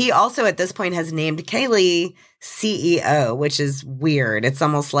God. He also at this point has named Kaylee CEO, which is weird. It's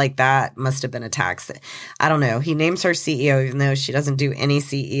almost like that must have been a tax. I don't know. He names her CEO even though she doesn't do any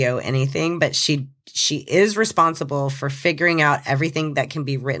CEO anything, but she is responsible for figuring out everything that can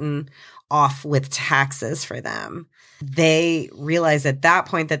be written off with taxes for them. They realize at that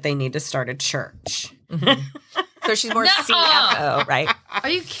point that they need to start a church. So she's more CFO, right? Are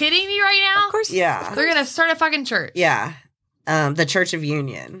you kidding me right now? Of course. Yeah. They're going to start a fucking church. Yeah. The Church of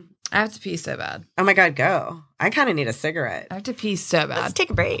Union. I have to pee so bad. Oh my God, go. I kind of need a cigarette. I have to pee so bad. Let's take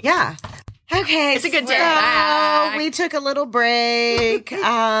a break. Yeah. Okay. It's a good day. We took a little break.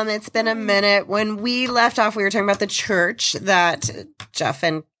 It's been a minute. When we left off, we were talking about the church that Jeff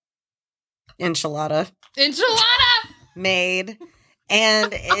and Enchilada made.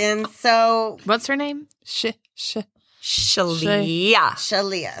 And so what's her name? Shalia.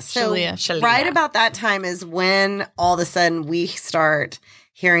 So Shalia. right about that time is when all of a sudden we start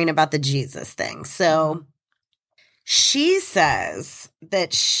hearing about the Jesus thing. So she says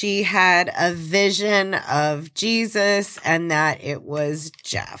that she had a vision of Jesus and that it was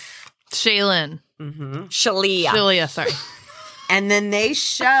Jeff. Shaylin. Mm-hmm. Shalia, sorry. And then they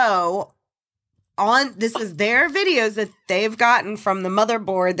show this is their videos that they've gotten from the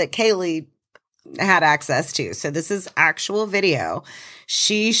motherboard that Kaylee had access to. So this is actual video.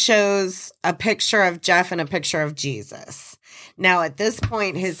 She shows a picture of Jeff and a picture of Jesus. Now at this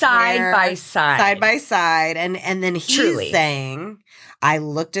point, his Side hair, by side. and then he's Truly. saying, I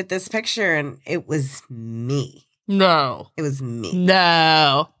looked at this picture and it was me. No. It was me.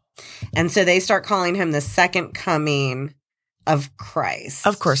 No. And so they start calling him the second coming of Christ.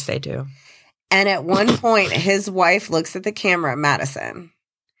 Of course they do. And at one point, his wife looks at the camera, Madison.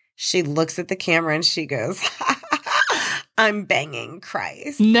 She looks at the camera and she goes, I'm banging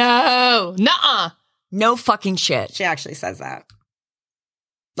Christ. No. Nuh-uh. No fucking shit. She actually says that.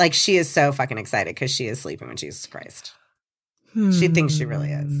 Like, she is so fucking excited because she is sleeping with Jesus Christ. She thinks she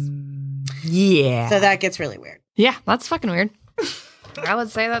really is. Yeah. So that gets really weird. Yeah, that's fucking weird. I would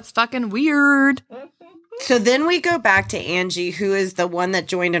say that's fucking weird. So then we go back to Angie, who is the one that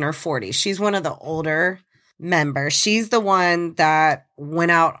joined in her 40s. She's one of the older members. She's the one that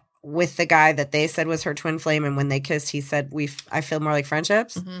went out with the guy that they said was her twin flame. And when they kissed, he said, I feel more like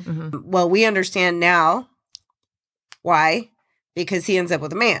friendships. Mhm. Well, we understand now why, because he ends up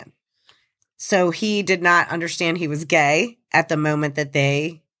with a man. So he did not understand he was gay at the moment that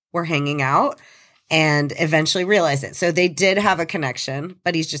they were hanging out and eventually realized it. So they did have a connection,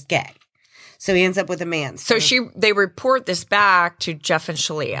 but he's just gay. So he ends up with a man. So they report this back to Jeff and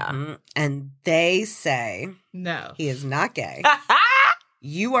Shalia. And they say No. he is not gay.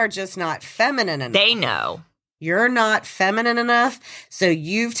 You are just not feminine enough. They know. You're not feminine enough. So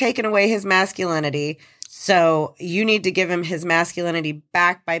you've taken away his masculinity. So you need to give him his masculinity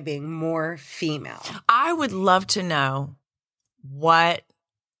back by being more female. I would love to know what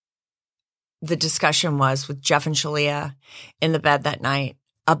the discussion was with Jeff and Shalia in the bed that night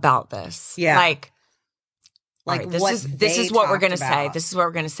about this. Yeah. Like Like all right, this what is they what we're talked going to say. about. This is what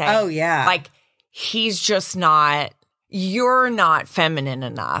we're going to say. Oh, yeah. Like he's just not, you're not feminine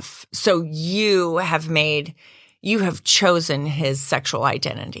enough. So you have chosen his sexual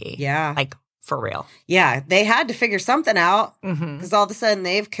identity. Yeah. Like for real. Yeah. They had to figure something out Mhm. because all of a sudden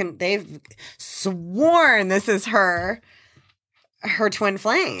they've sworn this is her twin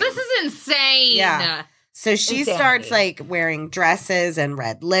flame. This is insane. Yeah. So she Insanity. starts like wearing dresses and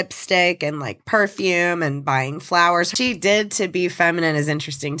red lipstick and like perfume and buying flowers. She did to be feminine is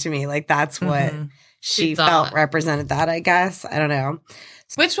interesting to me. Like that's what she She felt thought. represented that, I guess. I don't know.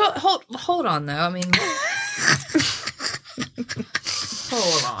 Which will hold on though. I mean,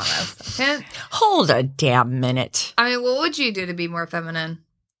 hold on a second. Hold a damn minute. I mean, what would you do to be more feminine?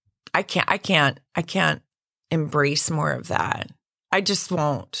 I can't embrace more of that. I just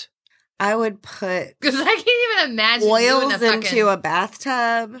won't. I would put Because I can't even imagine you in oils a fucking into a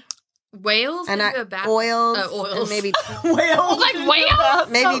bathtub whales and into a bath. oils, oils. and maybe Like whales?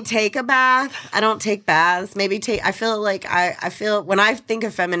 maybe take a bath. I don't take baths. I feel like I feel when I think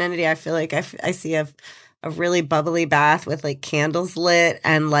of femininity, I feel like I see a really bubbly bath with like candles lit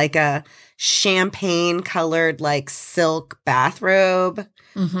and like a champagne colored like silk bathrobe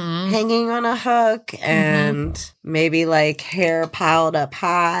hanging on a hook and maybe like hair piled up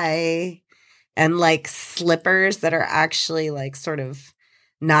high and like slippers that are actually like sort of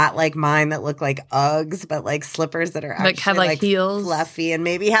not like mine that look like Uggs, but like slippers that are actually Like have like heels. fluffy and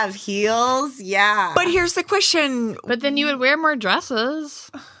maybe have heels. Yeah. But here's the question. But then you would wear more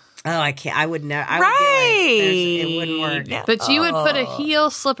dresses. Oh, I can't. I would know. I Right. would be like, it wouldn't work. Yeah. But you would put a heel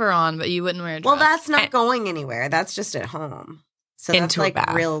slipper on, but you wouldn't wear a dress. Well, that's not going anywhere. That's just at home. So that's Into a like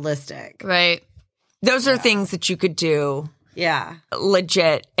bath. realistic. right. Those are things that you could do Yeah.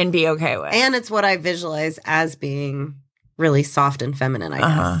 legit and be okay with. And it's what I visualize as being really soft and feminine, I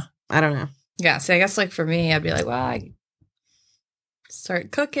guess. I don't know. Yeah. So I guess like for me, I'd be like, well, I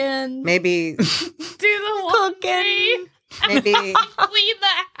start cooking, Maybe, do the laundry, maybe, clean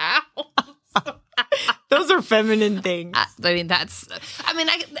the house. Those are feminine things. I mean,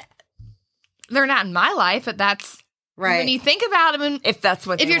 they're not in my life, but that's right. when you think about it. I mean, If that's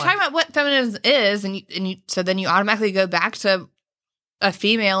what if they you're want. talking about what feminism is, and you, so then you automatically go back to a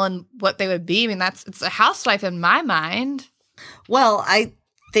female and what they would be. I mean, it's a housewife in my mind. Well, I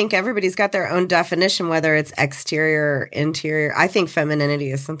think everybody's got their own definition, whether it's exterior or interior. I think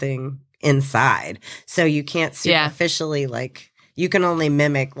femininity is something inside. So you can't Yeah. superficially, like, you can only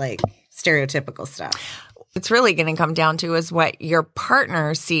mimic, like, stereotypical stuff. It's really going to come down to is what your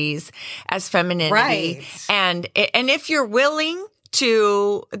partner sees as femininity. Right. And if you're willing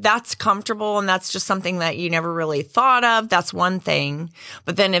to, that's comfortable and that's just something that you never really thought of, that's one thing.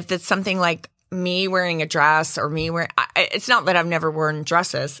 But then if it's something like me wearing a dress or me wearing, it's not that I've never worn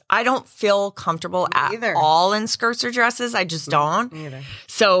dresses. I don't feel comfortable at either. all in skirts or dresses. I just don't. Me either.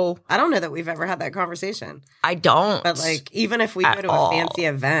 So I don't know that we've ever had that conversation. I don't. But, like, even if we go At to all. a fancy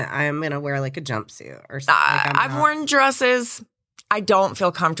event, I'm going to wear, like, a jumpsuit or something. Like, I've worn dresses I don't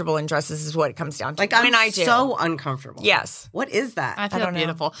feel comfortable in dresses is what it comes down to. Like, when I'm I do. so uncomfortable. Yes. What is that? I feel don't know.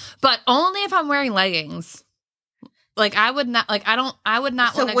 beautiful, but only if I'm wearing leggings. Like I would not. Like I would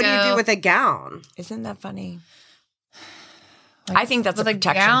not. So want to what go, do you do with a gown? Isn't that funny? like, I think that's a with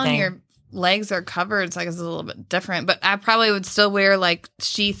protection gown, thing. Your legs are covered. It's like it's a little bit different, but I probably would still wear like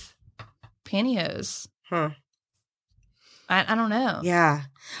sheath pantyhose. Huh. I don't know. Yeah.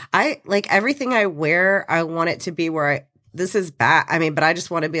 I like everything I wear, I want it to be where this is bad. I mean, but I just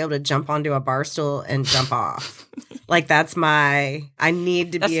want to be able to jump onto a bar stool and jump off. Like I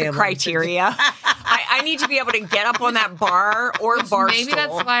need to That's be the able criteria. I need to be able to get up on that bar or bar Maybe stool.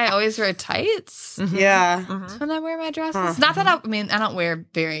 that's why I always wear tights to. Yeah. when I wear my dresses. Not that I mean, I don't wear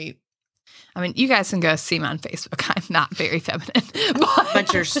very. I mean, you guys can go see me on Facebook. I'm not very feminine,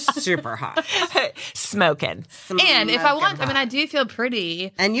 But you're super hot. Smoking. and if I want, I mean, hot. I do feel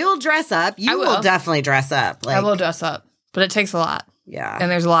pretty. And you'll dress up. You I will. will. Definitely dress up. Like, I will dress up, but it takes a lot, Yeah. and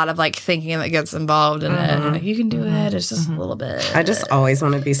there's a lot of like thinking that gets involved in it. Like, you can do it. It's just a little bit. I just always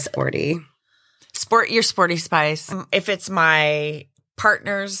want to be sporty. Your sporty spice. If it's my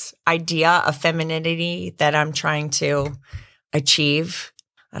partner's idea of femininity that I'm trying to achieve,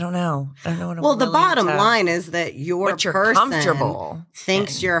 I don't know. I don't know what I'm Well, the willing bottom to- line is that your what you're person comfortable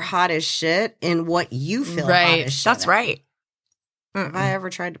thinks in. you're hot as shit in what you feel Right. hot as shit. That's in. right. Have I ever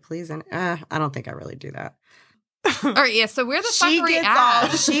tried to please any? I don't think I really do that. All right, yeah. So where the fuck are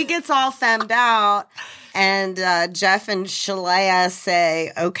we She gets all femmed out, and Jeff and Shalaya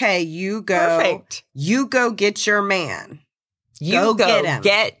say, "Okay, you go. Perfect. You go get your man You Go go get him.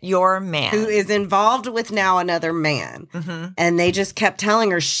 get your man. who is involved with now another man." Mhm. And they just kept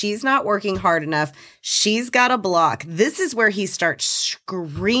telling her she's not working hard enough. She's got a block. This is where he starts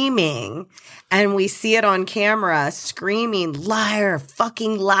screaming. And we see it on camera screaming, liar,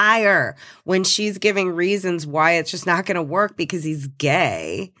 fucking liar, when she's giving reasons why it's just not going to work because he's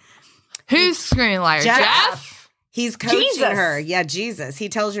gay. Who's screaming liar? Jeff? He's coaching Jesus. her. Yeah, Jesus. He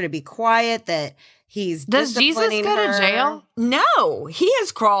tells her to be quiet, that he's Does Jesus disciplining go to her. jail? No, he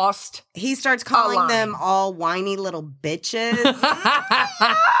has crossed. He starts calling line. them all whiny little bitches.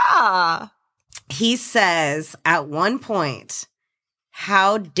 Ah. He says at one point,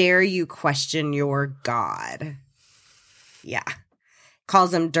 "How dare you question your God?" Yeah.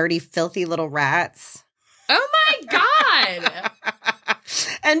 Calls them dirty, filthy little rats. Oh my God.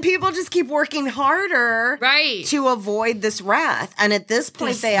 And people just keep working harder Right. to avoid this wrath. And at this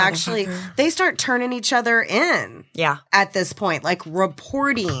point, This they start turning each other in Yeah. at this point, like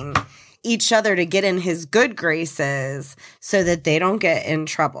reporting each other to get in his good graces so that they don't get in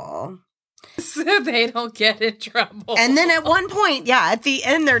trouble. So they don't get in trouble. And then at one point, yeah, at the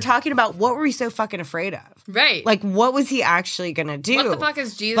end, they're talking about what were we so fucking afraid of? right. Like, what was he actually going to do? what the fuck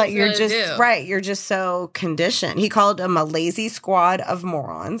is Jesus But you're gonna just, do? right, you're just so conditioned. He called them a lazy squad of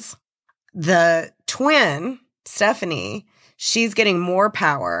morons. The twin, Stephanie, she's getting more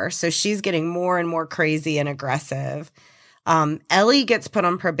power. So she's getting more and more crazy and aggressive. Ellie gets put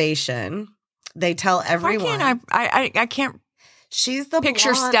on probation. They tell Why everyone. can't I can't She's the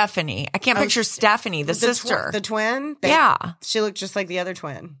picture blonde- Stephanie. I can't Oh, picture Stephanie, the sister. The twin? Yeah. She looked just like the other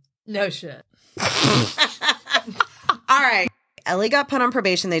twin. No shit. All right. Ellie got put on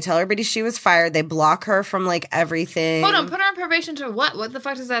probation. They tell everybody she was fired. They block her from like everything. Hold on. Put her on probation to what? What the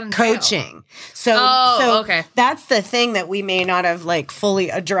fuck does that entail? Coaching. So, Oh, okay. That's the thing that we may not have like fully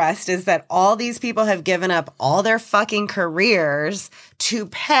addressed, is that all these people have given up all their fucking careers to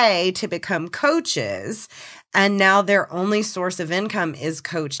pay to become coaches. And now their only source of income is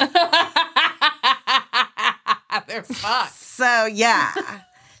coaching. They're fucked. So, yeah.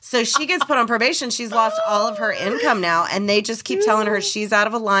 So she gets put on probation. She's lost all of her income now. And they just keep telling her she's out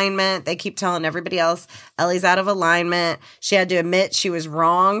of alignment. They keep telling everybody else Ellie's out of alignment. She had to admit she was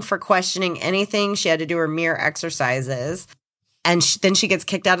wrong for questioning anything. She had to do her mirror exercises. And then she gets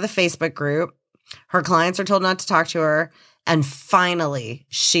kicked out of the Facebook group. Her clients are told not to talk to her. And finally,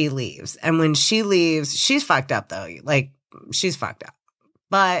 she leaves. And when she leaves, she's fucked up, though. Like, she's fucked up.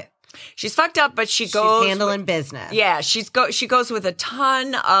 But She's fucked up, but she she's goes handling business. Yeah, she goes with a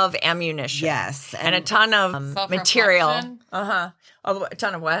ton of ammunition. Yes. And a ton of material. Self-reflection? A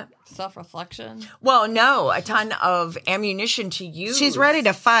ton of what? Self-reflection. Well, no, a ton of ammunition to use. She's ready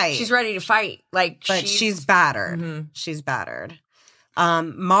to fight. She's ready to fight. Like, But she's battered. She's battered.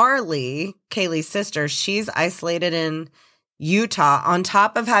 Marley, Kaylee's sister, she's isolated in Utah. On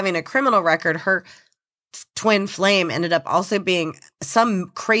top of having a criminal record, her twin flame ended up also being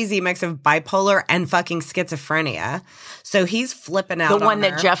some crazy mix of bipolar and fucking schizophrenia. So he's flipping out. The one on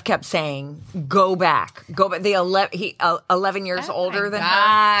that her. Jeff kept saying, go back. The 11 years older than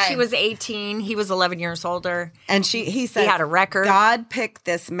God. her. She was 18. He was 11 years older. And he said He had a record. God picked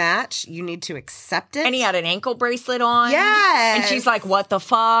this match. You need to accept it. And he had an ankle bracelet on. Yes. And she's like, what the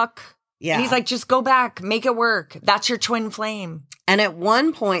fuck? Yeah. And he's like, just go back. Make it work. That's your twin flame. And at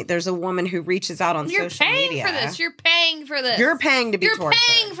one point, there's a woman who reaches out on You're social paying media. for this. You're paying for this. You're paying to be You're tortured.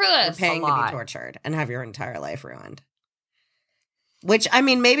 paying for this. You're paying A to lot. be tortured and have your entire life ruined. Which, I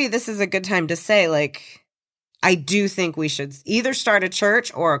mean, maybe this is a good time to say, like, I do think we should either start a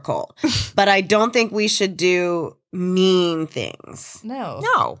church or a cult. But I don't think we should do mean things.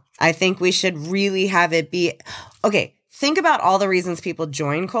 No. I think we should really have it be... Okay, think about all the reasons people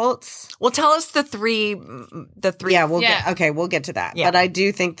join cults. Well, tell us the three. Yeah, we'll get to that. Yeah. But I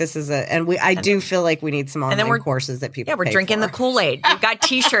do think this is I do feel like we need some online we're- courses that people We're pay drinking for. the Kool-Aid. We've got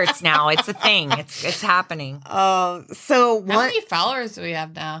T-shirts now. It's a thing. It's happening. So How what? many followers do we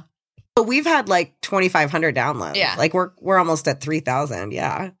have now? We've had like 2,500 downloads. Yeah. Like we're almost at 3,000.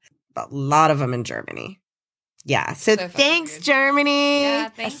 Yeah, a lot of them in Germany. Yeah. So So fucking thanks, good. Germany. Yeah,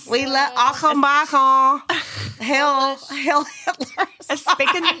 thanks. We love Achenbachen. Hail Hitler.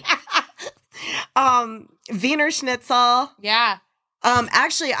 Speaking. Wiener Schnitzel. Yeah.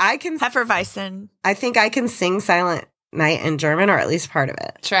 Actually, I Hefeweizen. think I can sing Silent Night in German, or at least part of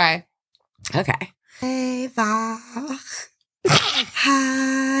it. Try. Okay. Wach,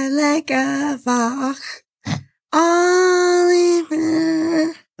 heilige Wach,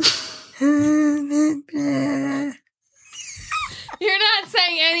 You're not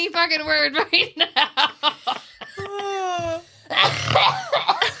saying any fucking word right now.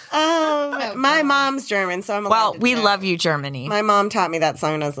 My mom's German, so I'm allowed Well, to we try. love you, Germany. My mom taught me that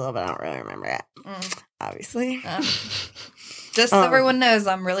song as a little bit. I don't really remember it. Obviously. Just so everyone knows,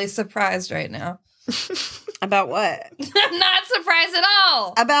 I'm really surprised right now. About what? I'm not surprised at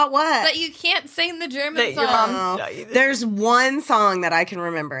all. About what? That you can't sing the German That your song. mom- Oh, there's one song that I can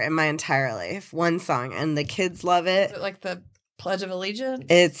remember in my entire life. One song, and the kids love it. Is it like the Pledge of Allegiance?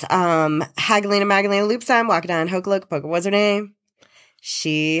 It's Hagelina Magdalena Loopstein walking down Hoka Poker. What's her name?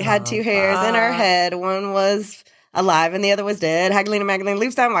 She had two hairs in her head. One was alive and the other was dead. Hagelina Magdalena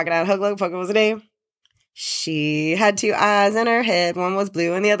Loopstein walking down Hoka Poker. What's her name? She had two eyes in her head. One was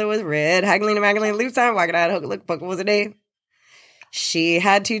blue and the other was red. Hagelina Magdalena Loopstein walking down Hoka Poker. What's her name? She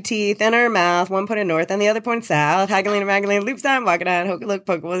had two teeth in her mouth. One pointed north and the other pointed south. Hagelina Magdalena Loopstein walking down Hoka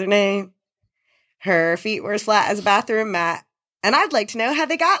Poker. What's her name? Her feet were as flat as a bathroom mat. And I'd like to know how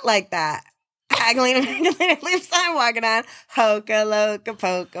they got like that. Hagelina Magdalena Loopstein walking on Hoka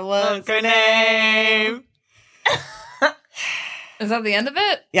Poka. What's her name? Is that the end of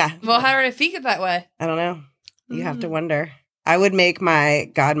it? Yeah. Well, how did I speak it that way? I don't know. You have to wonder. I would make my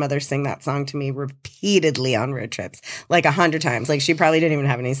godmother sing that song to me repeatedly on road trips, like 100 times. Like she probably didn't even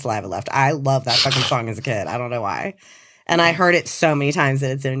have any saliva left. I love that fucking song as a kid. I don't know why. And I heard it so many times that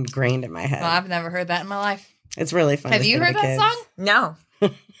it's ingrained in my head. Well, I've never heard that in my life. It's really fun. Have to you sing heard to that kids. song? No.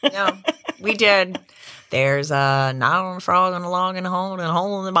 No. We did. There's a knot on a frog on a log and a hole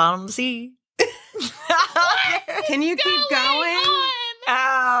in the bottom of the sea. Can you keep going?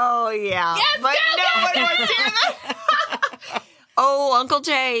 Oh, yeah. Yes, but go, no go, one go. wants to hear that. Oh, Uncle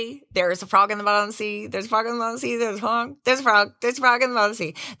Jay. There's a frog in the bottom of the sea. There's a frog in the bottom of the sea. There's a frog. There's a frog. There's a frog in the bottom of the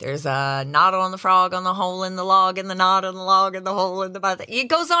sea. There's a knot on the frog, on the hole in the log, and the knot on the log, and the hole in the bottom. It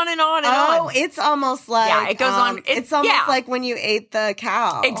goes on and on and Oh, on. it's almost like Yeah, it goes on. It's almost yeah. like when you ate the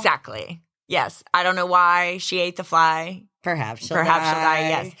cow. Exactly. Yes. I don't know why she ate the fly. Perhaps she'll Perhaps die. she'll die.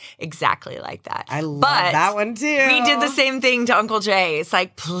 Yes. Exactly like that. I love But that one too. we did the same thing to Uncle Jay. It's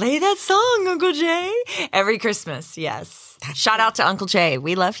like, play that song, Uncle Jay. Every Christmas. Yes. Shout out to Uncle Jay.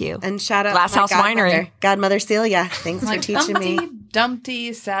 We love you. And shout out Glass to my House godmother, Winery. Godmother Celia. Thanks Like for teaching Humpty me.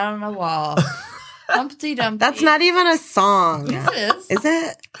 Dumpty sat on a wall. Humpty Dumpty. That's not even a song. Yes, it is. Is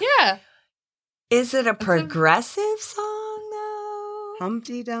it? Yeah. Is it a progressive song, though?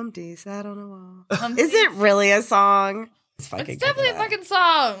 Humpty Dumpty sat on a wall. Humpty- Is it really a song? It's It's definitely a fucking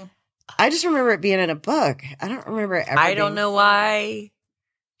song. I just remember it being in a book. I don't remember it ever I being don't know sung. why.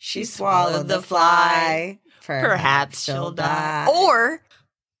 She swallowed the fly. Perhaps she'll die. Or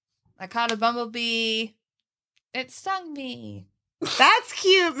I caught a bumblebee. It stung me. that's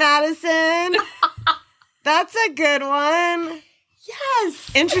cute, Madison. That's a good one.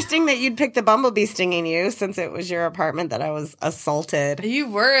 Yes. Interesting that you'd pick the bumblebee stinging you since it was your apartment that I was assaulted. You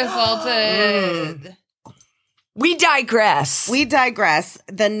were assaulted. We digress. We digress.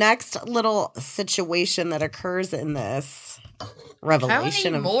 The next little situation that occurs in this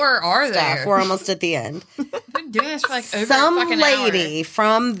revelation of more are stuff. there? We're almost at the end. I've been doing this for like over Some a fucking lady hour.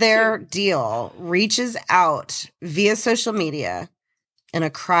 from their deal reaches out via social media in a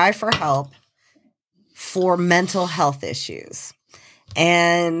cry for help for mental health issues.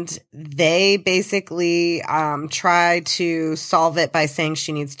 And they basically try to solve it by saying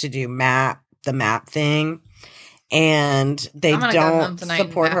she needs to do the map thing. And they I'm gonna go home don't tonight and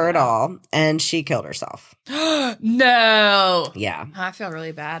support map her it at out. all. And she killed herself. No. Yeah. I feel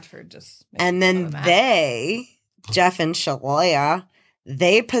really bad for just. making And fun then of that. they, Jeff and Shalaya,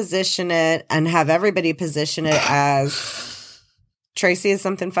 they position it and have everybody position it as Tracy, is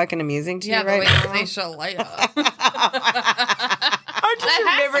something fucking amusing to Yeah, you but right wait, now? they Shalaya. I'm just That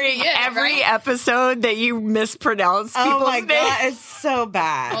has to remembering be it, every right? episode that you mispronounce people's Oh my names. god, it's so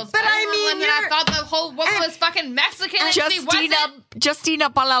bad. Well, it's but better I than mean, when I thought the whole woman was fucking Mexican and she wasn't. Justina,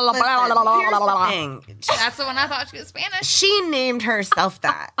 blah, blah, blah, blah, listen, blah, blah, here's blah, the blah. thing. That's the one I thought she was Spanish. She named herself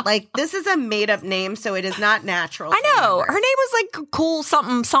that. Like, this is a made up name, so it is not natural. I to know. remember. Her name was like cool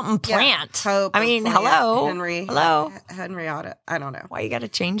something Yeah, plant. Hope I or mean, Plant, hello. Henrietta. I don't know. Why you got to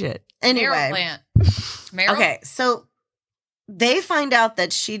change it? Marrow Anyway. plant. Marrow? Okay, so they find out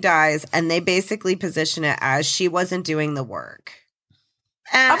that she dies, and they basically position it as she wasn't doing the work.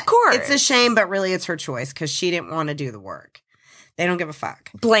 Of course. It's a shame, but really it's her choice because she didn't want to do the work. They don't give a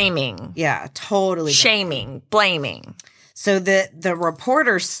fuck. Blaming, Yeah, totally. shaming, blaming. So the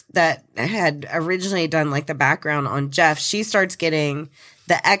reporters that had originally done like the background on Jeff, she starts getting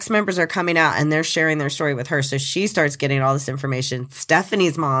the ex-members are coming out and they're sharing their story with her. So she starts getting all this information.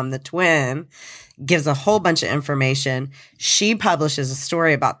 Stephanie's mom, the twin, gives a whole bunch of information. She publishes a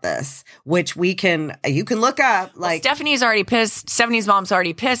story about this, which you can look up. Like Stephanie's already pissed. Stephanie's mom's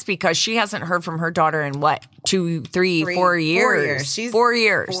already pissed because she hasn't heard from her daughter in what, 2, 3, 4 years? 4 years. She's 4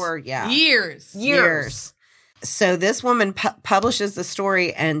 years. 4, yeah. Years. So this woman publishes the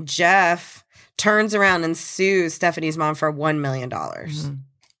story, and Jeff turns around and sues Stephanie's mom for $1 million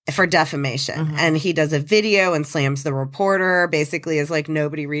for defamation. And he does a video and slams the reporter, basically is like,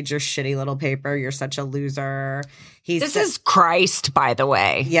 nobody reads your shitty little paper. You're such a loser. This is Christ, by the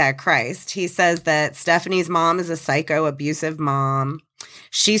way. Yeah, Christ. He says that Stephanie's mom is a psycho, abusive mom.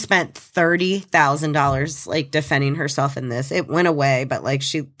 She spent $30,000 like defending herself in this. It went away, but like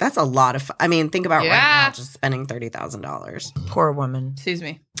that's a lot of, I mean, think about right Yeah. now, just spending $30,000. Poor woman. Excuse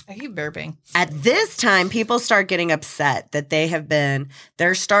me. I keep burping. At this time, people start getting upset that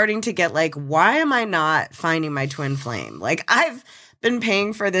they're starting to get like, why am I not finding my twin flame? Like, I've been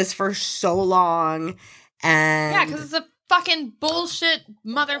paying for this for so long. And Yeah, because it's a fucking bullshit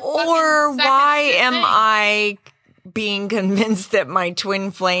motherfucking Or sack of why shit am thing. I being convinced that my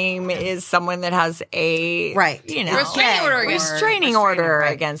twin flame is someone that has a Right. Restraining order against- restraining order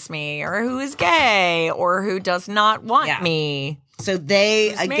right. against me, or who is gay, or who does not want Yeah. me. So they,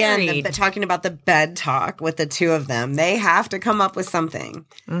 Who's again, married. talking about the bed talk with the two of them, they have to come up with something.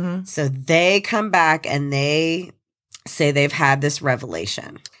 Mm-hmm. So they come back and they say they've had this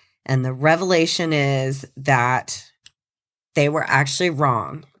revelation. And the revelation is that they were actually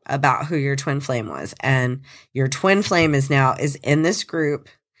wrong about who your twin flame was. And your twin flame is in this group,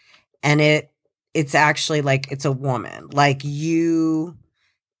 and it's actually like, it's a woman. Like, you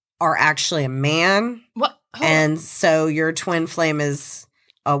are actually a man. What? Hold on. And so your twin flame is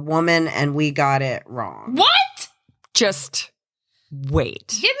a woman, and we got it wrong. What? Just wait.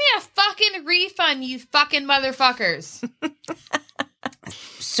 Give me a fucking refund, you fucking motherfuckers.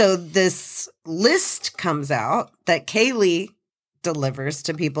 So this list comes out that Kaylee delivers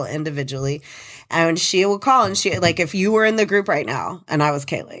to people individually, and she will call, and she, like, if you were in the group right now and I was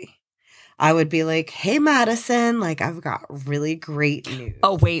Kaylee, I would be like, hey, Madison, like, I've got really great news.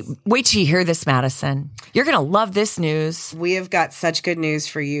 Oh, wait till you hear this, Madison. You're going to love this news. We have got such good news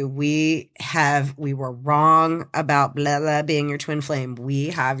for you. We were wrong about blah, blah being your twin flame. We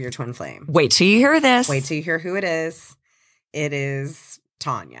have your twin flame. Wait till you hear this. Wait till you hear who it is. It is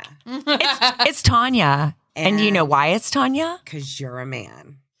Tanya. It's Tanya. And you know why it's Tanya? Because you're a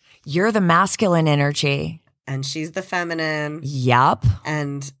man. You're the masculine energy. And she's the feminine. Yup.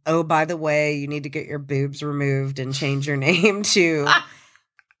 And, oh, by the way, you need to get your boobs removed and change your name to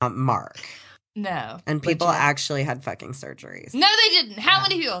Mark. No. And people Legit. actually had fucking surgeries. No, they didn't. How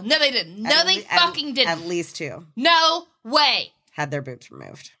many people? No, they didn't. No, they fucking didn't. At least 2 No way. had their boobs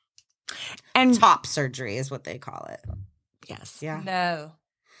removed. And Top surgery is what they call it. yes. Yeah. No.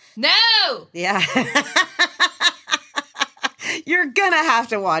 No. Yeah. You're going to have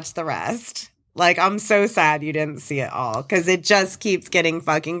to watch the rest. Like, I'm so sad you didn't see it all because it just keeps getting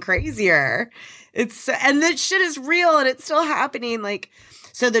fucking crazier. And that shit is real and it's still happening. Like,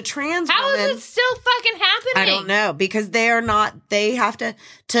 so the trans How woman, is it still fucking happening? I don't know, because they have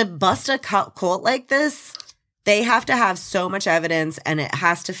to bust a cult like this. They have to have so much evidence and it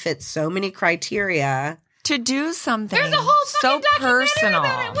has to fit so many criteria. To do something There's a whole so fucking documentary personal.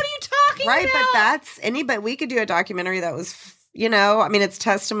 about it. What are you talking Right, about? but that's anybody. We could do a documentary that was, I mean, it's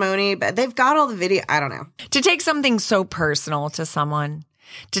testimony, but they've got all the video. I don't know. To take something so personal to someone,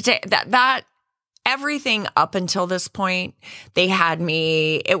 to take that everything up until this point, they had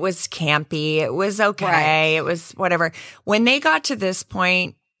me. It was campy. It was okay. Right. It was whatever. When they got to this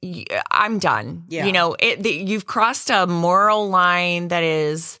point, I'm done. Yeah. You've crossed a moral line that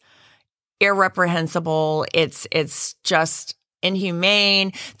is irreprehensible. It's just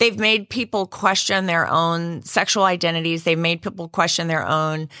inhumane. They've made people question their own sexual identities. They've made people question their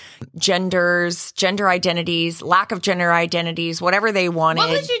own gender identities, lack of gender identities, whatever they wanted. What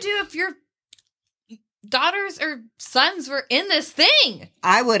would you do if your daughters or sons were in this thing?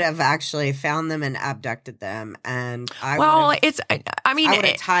 I would have actually found them and abducted them, and I would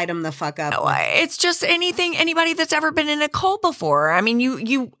have tied them the fuck up. It's just anybody that's ever been in a cult before. I mean,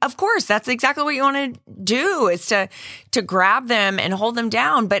 you of course, that's exactly what you want to do, is to grab them and hold them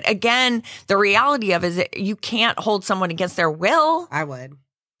down. But again, the reality of it is that you can't hold someone against their will. I would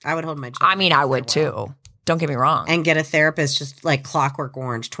hold my children. I mean, I would too. Don't get me wrong. And get a therapist just like Clockwork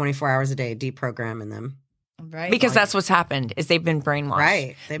Orange, 24 hours a day, deprogramming them. Right. Because that's what's happened, is they've been brainwashed.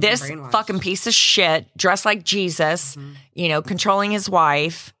 Right. They've this been brainwashed. fucking piece of shit, dressed like Jesus, controlling his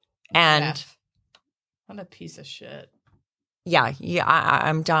wife. And what a piece of shit.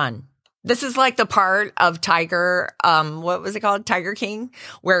 I'm done. This is like the part of Tiger, what was it called? Tiger King,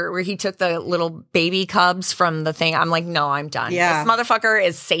 where he took the little baby cubs from the thing. I'm like, no, I'm done. Yeah. This motherfucker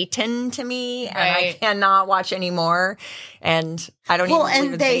is Satan to me, and I cannot watch anymore. And I don't even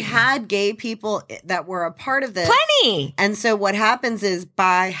believe in they Satan. had gay people that were a part of this. Plenty. And so what happens is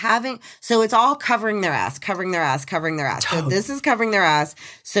so it's all covering their ass. So this is covering their ass.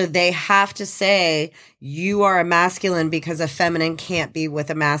 So they have to say, you are a masculine because a feminine can't be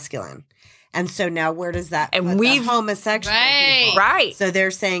with a masculine. And so now where does that put the homosexual people? Right. So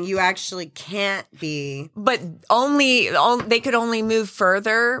they're saying you actually can't be. But they could only move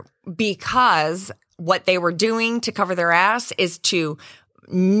further because what they were doing to cover their ass is to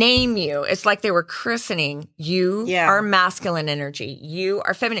name you. It's like they were christening. You are masculine energy. You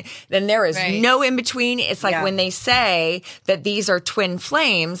are feminine. Then there is no in between. It's like when they say that these are twin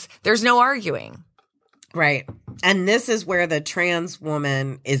flames, there's no arguing. Right. And this is where the trans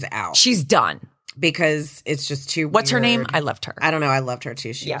woman is out. She's done. Because it's just too What's weird. her name? I loved her. I don't know. I loved her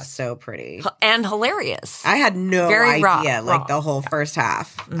too. She was so pretty. And hilarious. I had no Very idea, raw. The whole first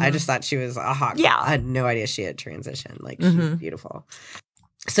half. Mm-hmm. I just thought she was a hot girl. Yeah. I had no idea she had transitioned. She's beautiful.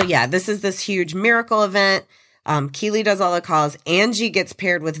 So this is this huge miracle event. Keely does all the calls. Angie gets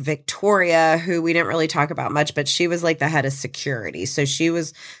paired with Victoria, who we didn't really talk about much, but she was like the head of security. So she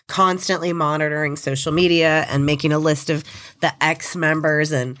was constantly monitoring social media and making a list of the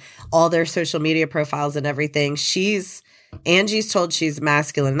ex-members and all their social media profiles and everything. Angie's told she's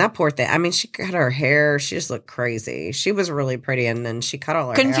masculine. That poor thing. I mean, she cut her hair. She just looked crazy. She was really pretty, and then she cut all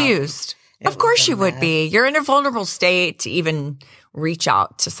her hair off. Confused. Of course you would be. You're in a vulnerable state to even reach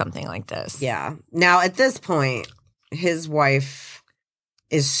out to something like this. Yeah. Now, at this point, his wife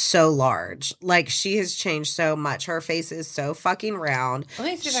is so large. She has changed so much. Her face is so fucking round.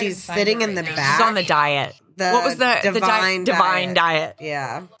 She's sitting in the back. She's on the diet. What was the divine diet?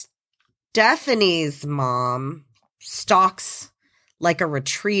 Yeah. Stephanie's mom stalks like a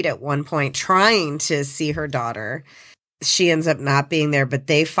retreat at one point, trying to see her daughter. She ends up not being there, but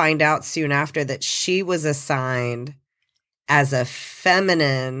they find out soon after that she was assigned as a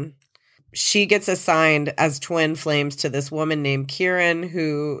feminine. She gets assigned as twin flames to this woman named Kieran,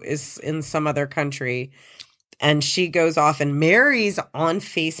 who is in some other country. And she goes off and marries on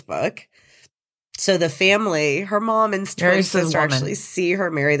Facebook. So the family, her mom and twin sister actually see her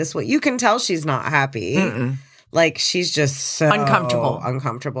marry this way. You can tell she's not happy. Mm-mm. She's just so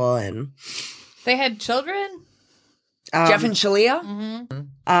uncomfortable. And they had children? Jeff and Shalia?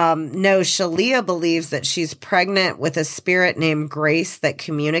 Mm-hmm. No, Shalia believes that she's pregnant with a spirit named Grace that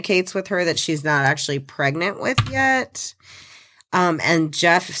communicates with her that she's not actually pregnant with yet. And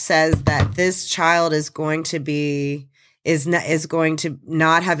Jeff says that this child is going to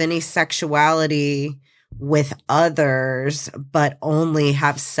not have any sexuality with others, but only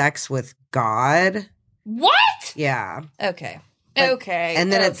have sex with God. What? Yeah. Okay.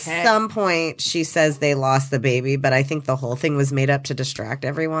 And then at some point she says they lost the baby, but I think the whole thing was made up to distract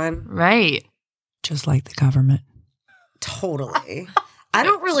everyone. Right. Just like the government. Totally. I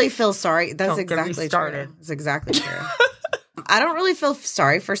don't really feel sorry. That's Don't get me exactly started. true. That's exactly true. I don't really feel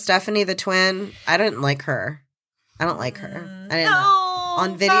sorry for Stephanie the twin. I didn't like her. I don't like her. I didn't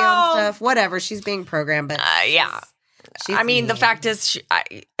on video and stuff. Whatever. She's being programmed, but yeah. she's I mean, the mean. fact is,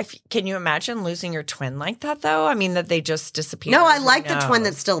 can you imagine losing your twin like that, though? I mean, that they just disappeared. No, I like the twin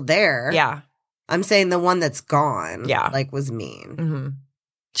that's still there. Yeah. I'm saying the one that's gone. Yeah. Like was mean. Mm-hmm.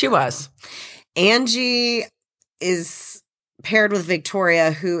 She was. Angie is paired with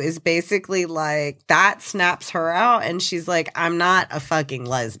Victoria, who is basically like, that snaps her out. And she's like, I'm not a fucking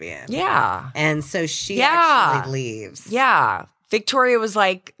lesbian. Yeah. And so she actually leaves. Yeah. Victoria was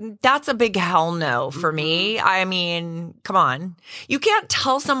like, that's a big hell no for me. I mean, come on. You can't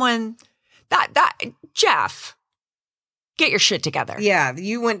tell someone that Jeff, get your shit together. Yeah,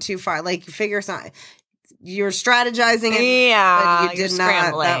 you went too far. Like, you figure something. You're strategizing it. Yeah. But you did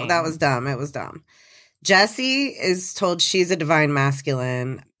not. That was dumb. It was dumb. Jessie is told she's a divine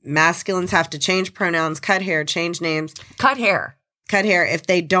masculine. Masculines have to change pronouns, cut hair, change names. Cut hair. If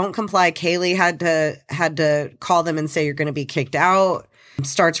they don't comply, Kaylee had to call them and say you're going to be kicked out.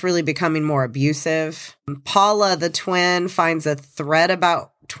 Starts really becoming more abusive. Paula, the twin, finds a thread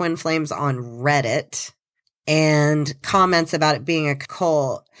about twin flames on Reddit and comments about it being a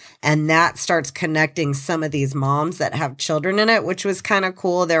cult. And that starts connecting some of these moms that have children in it, which was kind of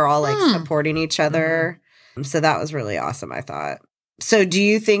cool. They're all like supporting each other. So that was really awesome, I thought. So do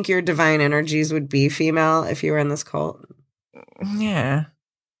you think your divine energies would be female if you were in this cult? Yeah.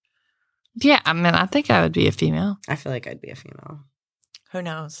 Yeah, I mean, I think I would be a female. I feel like I'd be a female. Who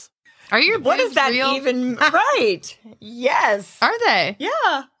knows? Are your What boobs is that real? even? Right. Yes. Are they?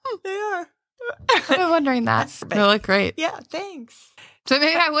 Yeah. They are. I've been wondering that. They look great. Yeah. Thanks. So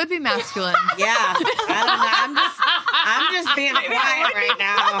maybe I would be masculine. Yeah, I don't know. I'm just being quiet right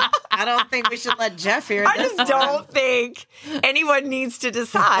now. I don't think we should let Jeff hear I this. just don't think anyone needs to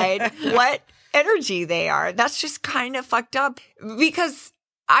decide what energy they are. That's just kind of fucked up because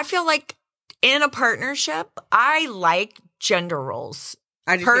I feel like in a partnership, I like gender roles.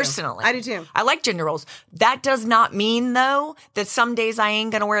 I do Personally. too. I do too. I like gender roles. That does not mean, though, that some days I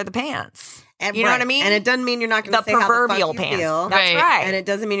ain't going to wear the pants. And, You know what I mean? And it doesn't mean you're not going to The say how the proverbial fuck you pants. feel. That's Right. right. And it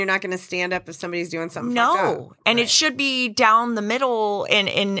doesn't mean you're not going to stand up if somebody's doing something fucked up. No. And it should be down the middle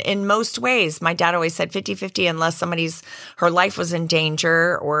in most ways. My dad always said 50-50 unless her life was in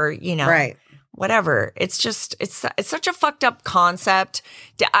danger or, Right. whatever. It's just, it's such a fucked up concept.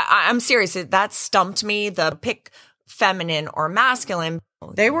 I'm serious. That stumped me. The pick feminine or masculine.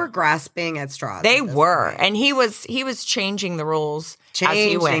 They were grasping at straws. They at this were. point. And he was changing the rules as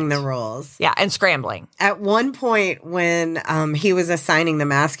he went. Changing the rules. Yeah. And scrambling. At one point when he was assigning the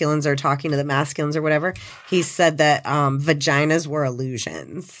masculines or talking to the masculines or whatever, he said that vaginas were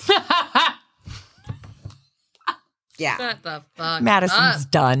illusions. Yeah. Shut the fuck Madison's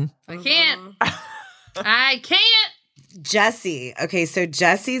up. done. I can't. I can't. Jessie. Okay, so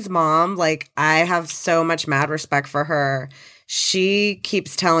Jessie's mom, like, I have so much mad respect for her. She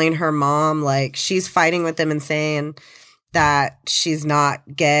keeps telling her mom, like, she's fighting with them and saying that she's not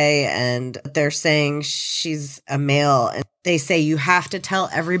gay and they're saying she's a male. And they say you have to tell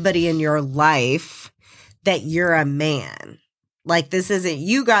everybody in your life that you're a man. Like, this isn't,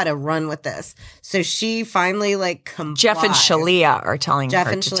 you got to run with this. So she finally, like, complies. Jeff and Shalia are telling Jeff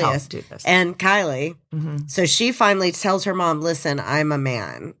her and to Shalia do this. and Kylie. Mm-hmm. So she finally tells her mom, listen, I'm a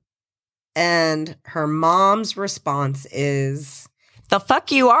man. And her mom's response is, The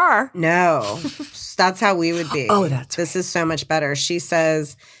fuck you are. no. That's how we would be. Oh, that's This is so much better. She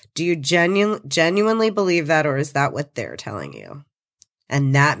says, do you genuinely believe that, or is that what they're telling you?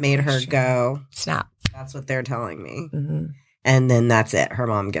 And that made her go, Snap. that's what they're telling me. Mm-hmm. And then that's it. Her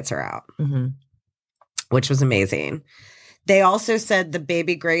mom gets her out, Mm-hmm. which was amazing. They also said the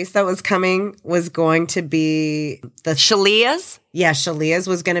baby Grace that was coming was going to be the Shalia's? Yeah, Shalia's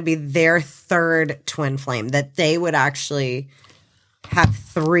was going to be their third twin flame, that they would actually have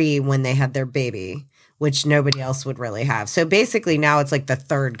 3 when they had their baby, which nobody else would really have. So basically now it's like the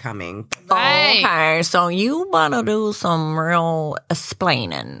third coming. Right. Okay, so you want to do some real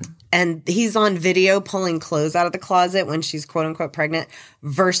explaining. And he's on video pulling clothes out of the closet when she's quote unquote pregnant.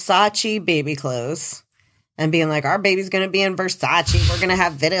 Versace baby clothes. And being like, our baby's going to be in Versace. We're going to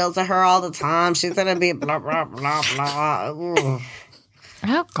have videos of her all the time. She's going to be blah, blah, blah, blah. Ugh.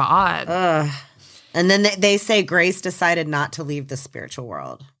 Oh, God. And then they say Grace decided not to leave the spiritual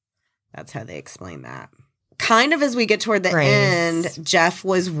world. That's how they explain that. Kind of as we get toward the Grace. end, Jeff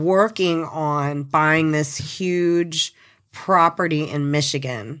was working on buying this huge property in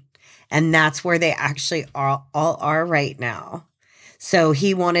Michigan. And that's where they actually all are right now. So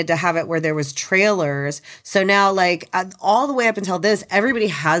he wanted to have it where there was trailers. So now, like, all the way up until this, everybody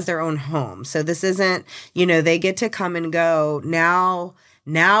has their own home. So this isn't, they get to come and go.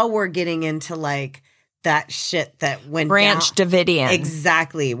 Now we're getting into, like, that shit that went Branch down. Davidian.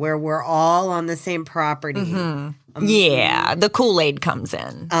 Exactly, where we're all on the same property. Yeah, the Kool-Aid comes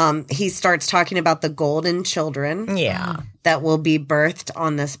in. He starts talking about the golden children. Yeah. That will be birthed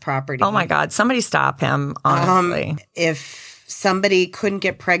on this property. Oh, my God. Somebody stop him, honestly. If somebody couldn't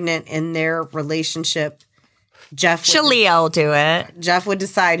get pregnant in their relationship, Shalia will do it. Jeff would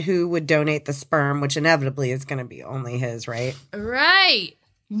decide who would donate the sperm, which inevitably is going to be only his, right? Right.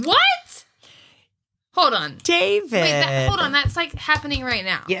 What? Hold on. David. Wait, hold on. That's like happening right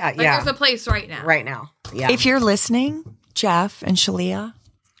now. Yeah, like, yeah. There's a place right now. Right now. Yeah. If you're listening, Jeff and Shalia.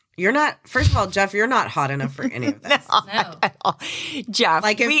 You're not, first of all, Jeff, you're not hot enough for any of this. No. Jeff,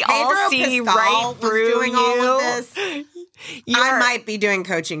 Like, if we Pedro all see Pascal right was through doing you. all of this, I might be doing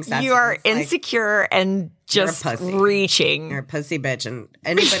coaching sessions. You are Like, insecure and just You're a pussy. reaching. You're a pussy bitch. And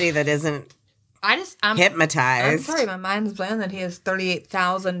anybody that isn't I'm hypnotized. I'm sorry, my mind's blown that he has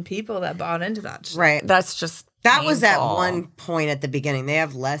 38,000 people that bought into that shit. Right. That's just That was at painful. one point at the beginning. They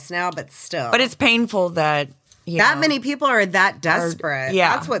have less now, but still. But it's painful that that many people are that desperate.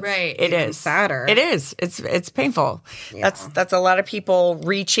 yeah. That's what's Right. It even is sadder. It is. It's painful. Yeah. That's a lot of people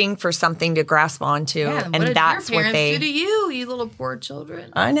reaching for something to grasp onto, Yeah, and what did that's your what parents do they. to you little poor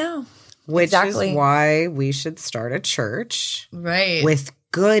children? I know. Which Exactly. is why we should start a church Right. with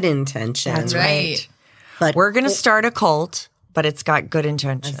good intentions. That's right. But We're gonna start a cult, but it's got good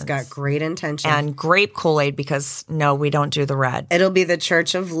intentions. it's got great intentions. and grape Kool-Aid because no, we don't do the red. It'll be the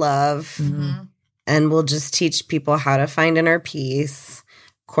church of love. Mm-hmm. And we'll just teach people how to find inner peace.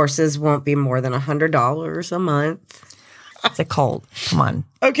 Courses won't be more than $100 a month. It's a cult. Come on.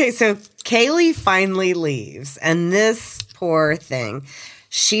 Okay, so Kaylee finally leaves. And this poor thing,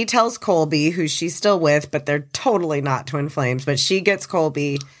 she tells Colby, who she's still with, but they're totally not twin flames, but she gets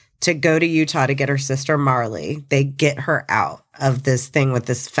Colby to go to Utah to get her sister Marley. They get her out of this thing with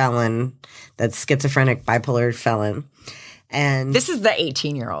this felon, that's schizophrenic, bipolar felon. And This is the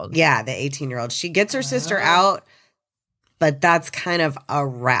 18-year-old. yeah, the 18-year-old. She gets her sister out, but that's kind of a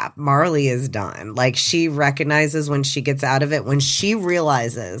wrap. Marley is done. Like, she recognizes when she gets out of it, when she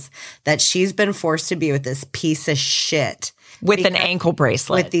realizes that she's been forced to be with this piece of shit. With an ankle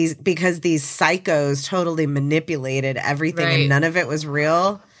bracelet. With these, because these psychos totally manipulated everything Right. and none of it was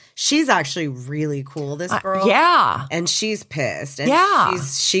real. She's actually really cool, this girl. yeah. And she's pissed. And Yeah.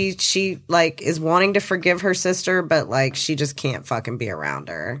 she like is wanting to forgive her sister, but like she just can't fucking be around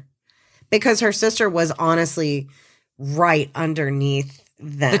her. Because her sister was honestly right underneath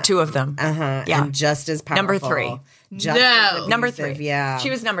them. The two of them. Uh-huh. Yeah. And just as powerful. Number 3. Just No. as Number abusive, 3. Yeah. She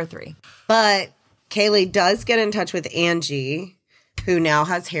was number 3. But Kaylee does get in touch with Angie, who now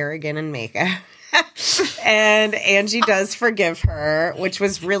has hair again and makeup. And Angie does forgive her, which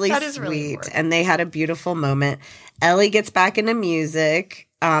was really That is sweet. really important. And they had a beautiful moment. Ellie gets back into music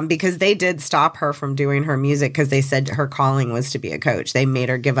because they did stop her from doing her music because they said her calling was to be a coach. They made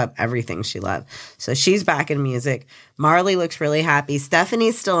her give up everything she loved. So she's back in music. Marley looks really happy.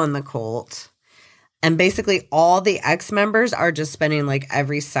 Stephanie's still in the cult. And basically all the ex-members are just spending like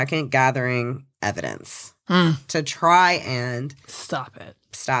every second gathering evidence to try and Stop it.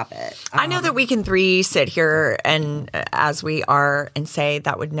 stop it. I know that we can 3 sit here and as we are and say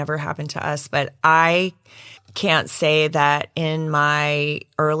that would never happen to us, but I can't say that in my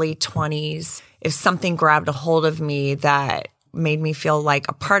early 20s, if something grabbed a hold of me that made me feel like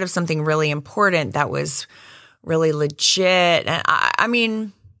a part of something really important that was really legit. And I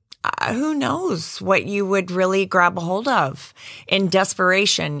mean, who knows what you would really grab a hold of in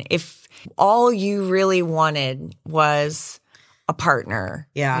desperation if all you really wanted was a partner.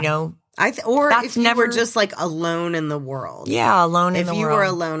 Yeah. You know? Or That's if you never- were just like alone in the world. Yeah, alone in If the you world. were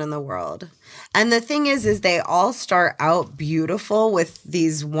alone in the world. And the thing is they all start out beautiful with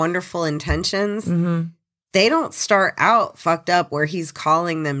these wonderful intentions. Mm-hmm. They don't start out fucked up where he's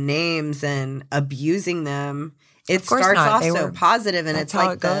calling them names and abusing them. It Of course starts not. off They so were- positive, and that's it's how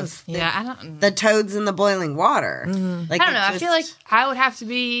like it goes. Yeah, I don't. the toads in the boiling water. Like I don't know. it I just- feel like I would have to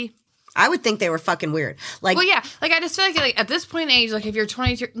be. I would think they were fucking weird. Like, Well, yeah. Like I just feel like at this point in age, like if you're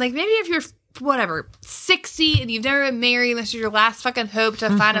 22, like maybe if you're whatever 60 and you've never been married, this is your last fucking hope to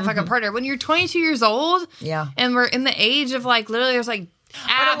find a fucking partner. When you're 22 years old, Yeah. and we're in the age of like literally there's like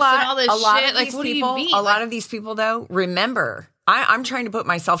apps But and all this shit. of Like these what people, do you mean? a lot of these people, though, remember, I'm trying to put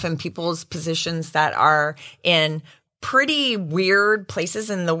myself in people's positions that are in pretty weird places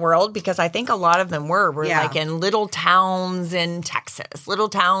in the world because I think a lot of them were Yeah. like in little towns in Texas, little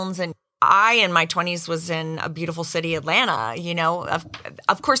towns in I, in my 20s, was in a beautiful city, Atlanta. You know,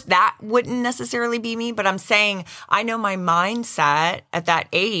 of course, that wouldn't necessarily be me, but I'm saying I know my mindset at that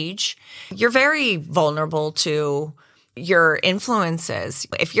age. You're very vulnerable to your influences.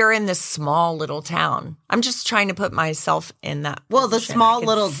 If you're in this small little town, I'm just trying to put myself in that. Well, the position. small I can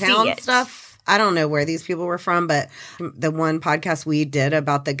little see town it. stuff, I don't know where these people were from, but the one podcast we did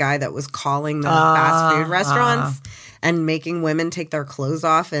about the guy that was calling the fast food restaurants and making women take their clothes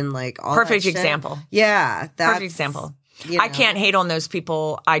off and like all Perfect that shit. example. Yeah. Perfect example. You know. I can't hate on those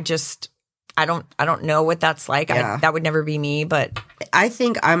people. I don't know what that's like. Yeah. That would never be me, but I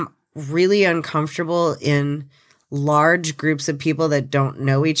think I'm really uncomfortable in large groups of people that don't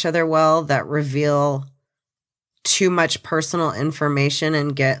know each other well, that reveal too much personal information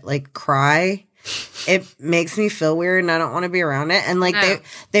and get like cry. It makes me feel weird and I don't want to be around it. And like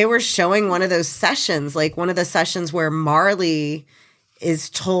they were showing one of those sessions, like one of the sessions where Marley is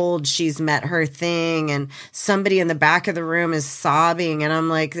told she's met her thing and somebody in the back of the room is sobbing. And I'm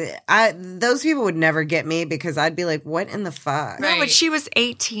like, those people would never get me because I'd be like, what in the fuck? no, but she was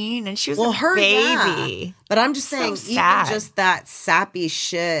 18 and she was a her baby. yeah. But I'm just saying, even sad. just that sappy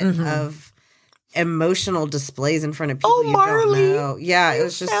shit of emotional displays in front of people you Marley, don't know. Yeah, it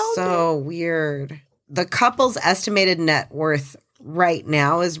was just so weird. The couple's estimated net worth right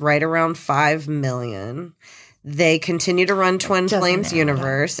now is right around $5 million. They continue to run Twin Flames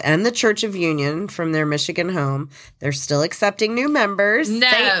Universe and the Church of Union from their Michigan home. They're still accepting new members.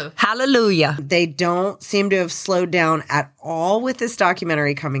 No. Hallelujah. They don't seem to have slowed down at all with this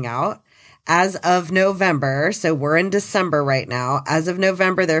documentary coming out. As of November, so we're in December right now. As of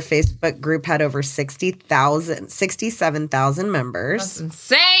November, their Facebook group had over 67,000 members. That's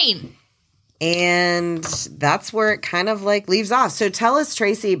insane. And that's where it kind of like leaves off. So tell us,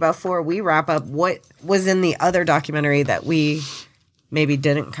 Tracy, before we wrap up, what was in the other documentary that we maybe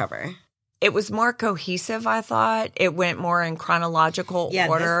didn't cover? It was more cohesive, I thought. It went more in chronological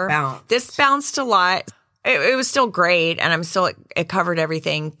order. This bounced a lot. It was still great, and it covered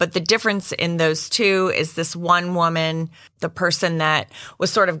everything. But the difference in those two is this one woman, the person that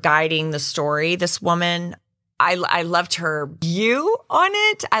was sort of guiding the story, this woman, I loved her view on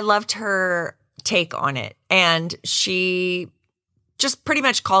it. I loved her take on it. And she just pretty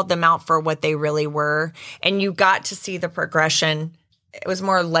much called them out for what they really were. And you got to see the progression. It was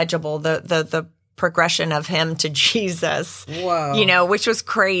more legible, the progression of him to Jesus. Whoa. You know, which was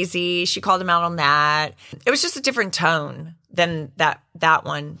crazy. She called him out on that. It was just a different tone than that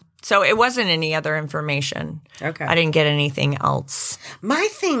one. So it wasn't any other information. Okay. I didn't get anything else. My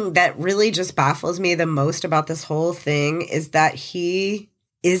thing that really just baffles me the most about this whole thing is that he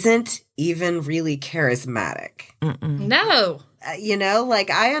isn't even really charismatic. No. You know, like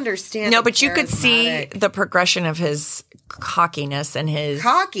I understand. No, but you could see the progression of his cockiness and his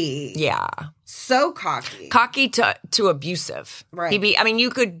cocky. Yeah. So cocky. Cocky to abusive. Right. You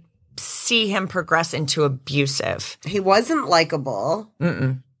could see him progress into abusive. He wasn't likable.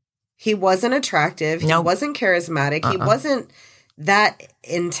 He wasn't attractive. He wasn't charismatic. He wasn't that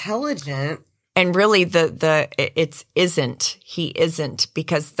intelligent. And really, he isn't,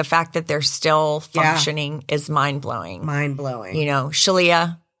 because the fact that they're still functioning is mind blowing. Mind blowing. You know,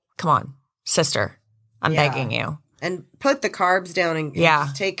 Shalia, come on, sister, I'm begging you. And put the carbs down and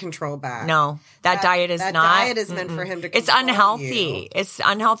just take control back. No, that diet is that not. Diet is meant for him to. It's unhealthy. You. It's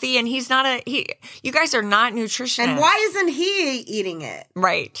unhealthy, and he's not you guys are not nutritionists. And why isn't he eating it?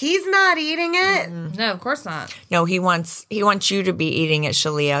 Right. He's not eating it. No, of course not. No, he wants you to be eating it,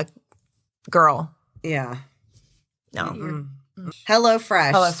 Shalia, girl. Yeah. No.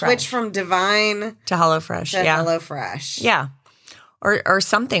 HelloFresh. Switch from Divine to HelloFresh. To HelloFresh. Yeah. Or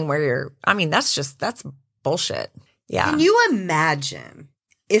something where you're. I mean, that's bullshit. Yeah. Can you imagine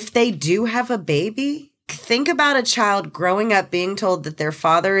if they do have a baby? Think about a child growing up being told that their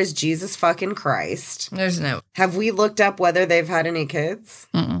father is Jesus fucking Christ. There's no. Have we looked up whether they've had any kids?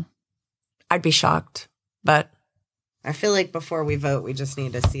 I'd be shocked, but I feel like before we vote, we just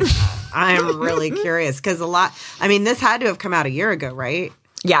need to see that. I'm really curious because this had to have come out a year ago, right?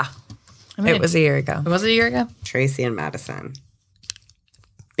 Yeah. I mean, it was a year ago. Was it a year ago? Tracy and Madison.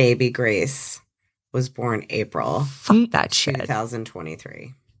 Baby Grace was born April. Fuck that shit.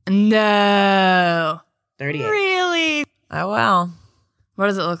 2023. No. 38. Really? Oh, wow. What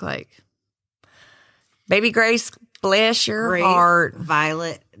does it look like? Baby Grace, bless your Grace heart.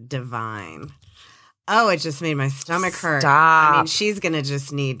 Violet Divine. Oh, it just made my stomach hurt. Stop. I mean, she's going to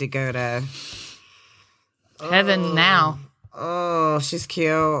just need to go to Heaven now. Oh, she's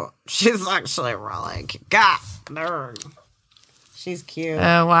cute. She's actually really cute. God, nerd. She's cute.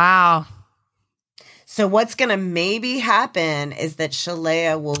 Oh, wow. So what's going to maybe happen is that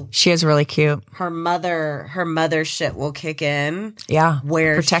Shalea will, She is really cute. her mother shit will kick in. Yeah.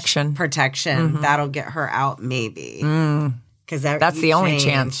 Where Protection. That'll get her out maybe. Because That's the only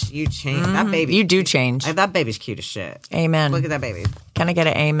chance. You change. That baby. You do change. That baby's cute as shit. Amen. Look at that baby. Can I get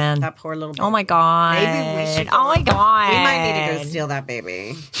an amen? That poor little baby. Oh my God. Maybe we should. Oh my God. We might need to go steal that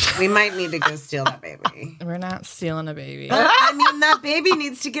baby. We might need to go steal that baby. We're not stealing a baby. But, I mean, that baby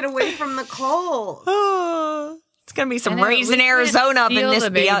needs to get away from the cold. It's going to be some I know, raising we can't Arizona up in steal this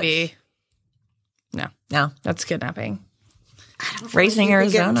the baby. No, No. that's kidnapping. Raising You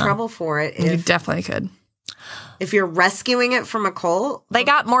could get in Arizona. trouble for it You if definitely could. you're rescuing it from a cult. They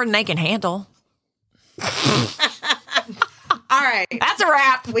got more than they can handle. All right. That's a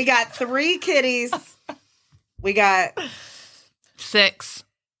wrap. We got 3 kitties. We got 6,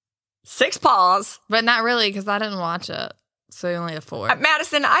 6 paws. but not really because I didn't watch it, so you only have 4.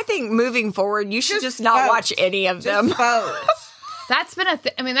 Madison, I think moving forward, you should Just just not vote. watch any of them. vote. That's been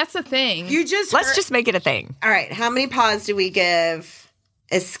I mean, that's the thing. You just Let's heard- just make it a thing. All right. How many paws do we give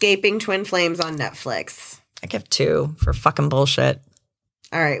Escaping Twin Flames on Netflix? I give 2 for fucking bullshit.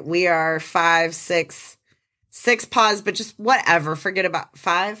 All right. We are 5, 6 paws, but just whatever. Forget about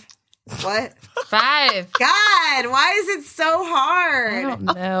 5. What? 5. God, why is it so hard? I don't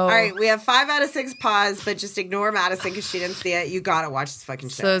know. All right, we have 5 out of 6 paws, but just ignore Madison because she didn't see it. You gotta watch this fucking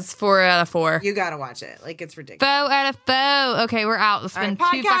show. So it's 4 out of 4. You gotta watch it. Like, it's ridiculous. 4 out of 4. Okay, we're out. It's been 2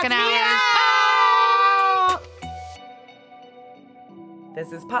 PodCats, fucking hours.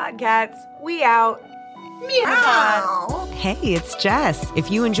 This is PodCats. We out. Meow. Hey, it's Jess.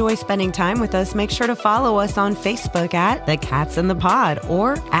 If you enjoy spending time with us, make sure to follow us on Facebook at The Cats in the Pod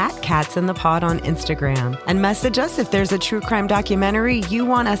or at Cats in the Pod on Instagram. And message us if there's a true crime documentary you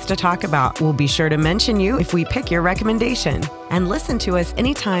want us to talk about. We'll be sure to mention you if we pick your recommendation. And listen to us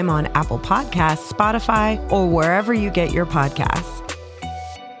anytime on Apple Podcasts, Spotify, or wherever you get your podcasts.